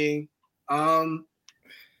everything. I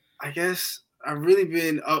guess I've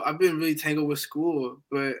been really tangled with school,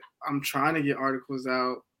 but I'm trying to get articles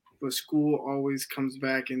out. But school always comes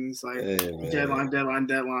back and it's like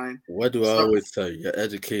deadline. What do I always tell you? Your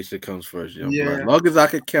education comes first, young boy. As long as I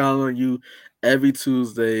can count on you every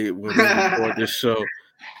Tuesday when we record this show.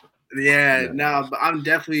 But I'm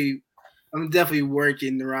definitely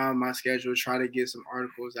working around my schedule, trying to get some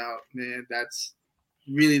articles out, man. That's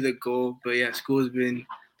really the goal. But yeah, school's been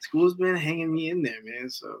hanging me in there,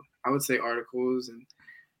 man. So I would say articles, and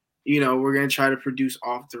we're gonna try to produce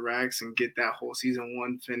off the racks and get that whole season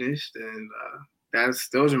 1 finished, and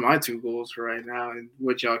those are my 2 goals for right now, and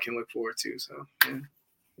what y'all can look forward to. So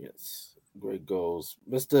yes, great goals,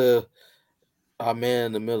 Mr. Our man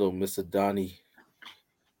in the middle, Mr. Donnie.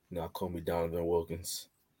 Now call me Donovan Wilkins.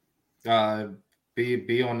 Be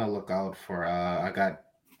on the lookout for. I got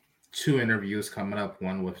 2 interviews coming up.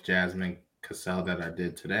 One with Jasmine Cassell that I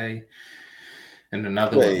did today, and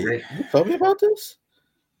another one. You told me about this?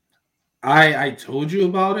 I told you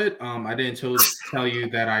about it. I didn't tell you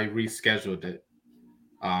that I rescheduled it.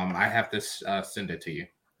 I have to send it to you.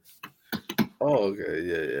 Oh,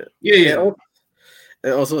 okay. Yeah.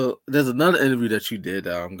 And also, there's another interview that you did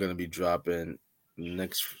that I'm gonna be dropping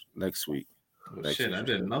next week. I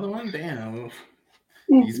did another one. Damn,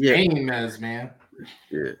 these game mess, man.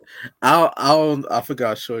 Yeah, I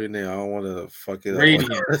forgot to show your name. I don't want to fuck it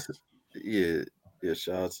Radiance. up. Yeah.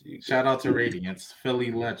 Shout out to you. Shout out to Radiance,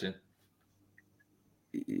 Philly legend.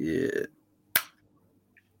 Yeah.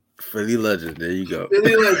 Philly legend. There you go.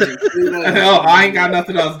 Philly legend. No, I ain't got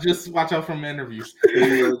nothing else. Just watch out for my interviews.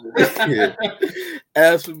 Yeah.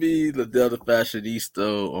 As for me, Liddell the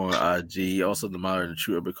Fashionista on IG, also the Modern and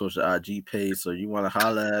True Urban Culture IG page. So you want to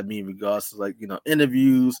holler at me in regards to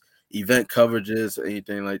interviews, event coverages,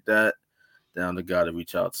 anything like that, down the guy to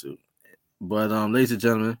reach out to. But ladies and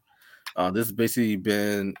gentlemen, this has basically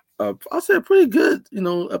been I'll say a pretty good,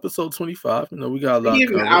 episode 25. We got a lot. We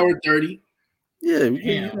gave an hour 30. Yeah,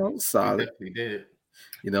 we solid. We definitely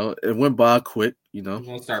did. It went by quick. We're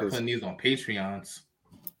gonna start putting these on Patreons.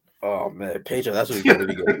 Oh man, Patreon. That's what we can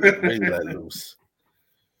really let loose.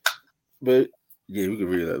 But yeah, we can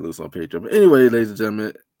really let loose on Patreon. But anyway, ladies and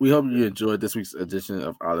gentlemen, We hope you enjoyed this week's edition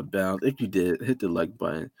of Outta Bounds. If you did, hit the like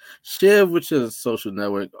button, share with your social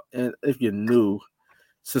network, and if you're new,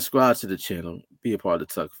 subscribe to the channel. Be a part of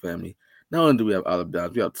the Tuck family. Not only do we have Outta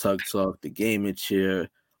Bounds, we have Tuck Talk, the Gaming Chair,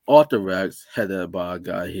 Orthorex, headed by our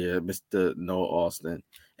guy here, Mr. Noah Austin.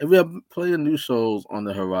 And we have plenty of new shows on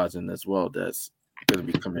the horizon as well that's going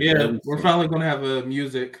to be coming. Yeah, we're finally going to have a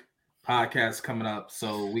music podcast coming up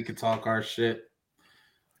so we can talk our shit.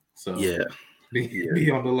 So yeah. Be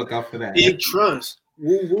on the lookout for that. Big trust.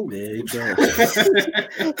 Woo woo. Big trust.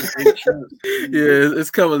 Yeah, it's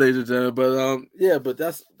coming, ladies and gentlemen. But but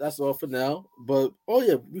that's all for now. But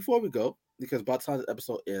before we go, because by the time the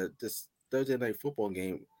episode aired, this Thursday night football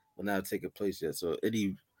game will not have taken place yet. So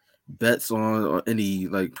any bets on or any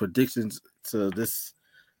like predictions to this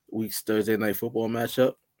week's Thursday night football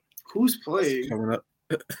matchup? Who's playing? Coming up.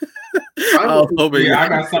 I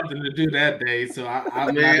got something to do that day, so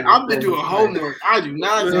I've been doing homework. I do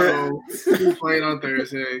not know who's playing on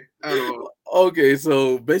Thursday at all. Okay,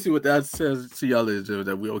 so basically what that says to y'all is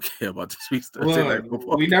that we don't care about this week's Thursday night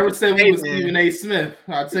football. We never said we was Stephen A. Smith.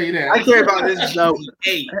 I'll tell you that. I care about this.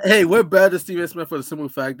 Hey, we're better than Stephen A. Smith for the simple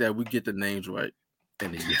fact that we get the names right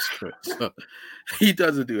and he gets correct. So he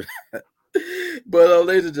doesn't do that. But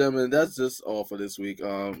ladies and gentlemen, that's just all for this week.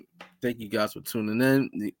 Thank you guys for tuning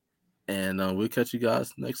in, and we'll catch you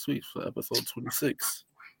guys next week for episode 26.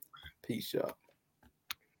 Peace, y'all.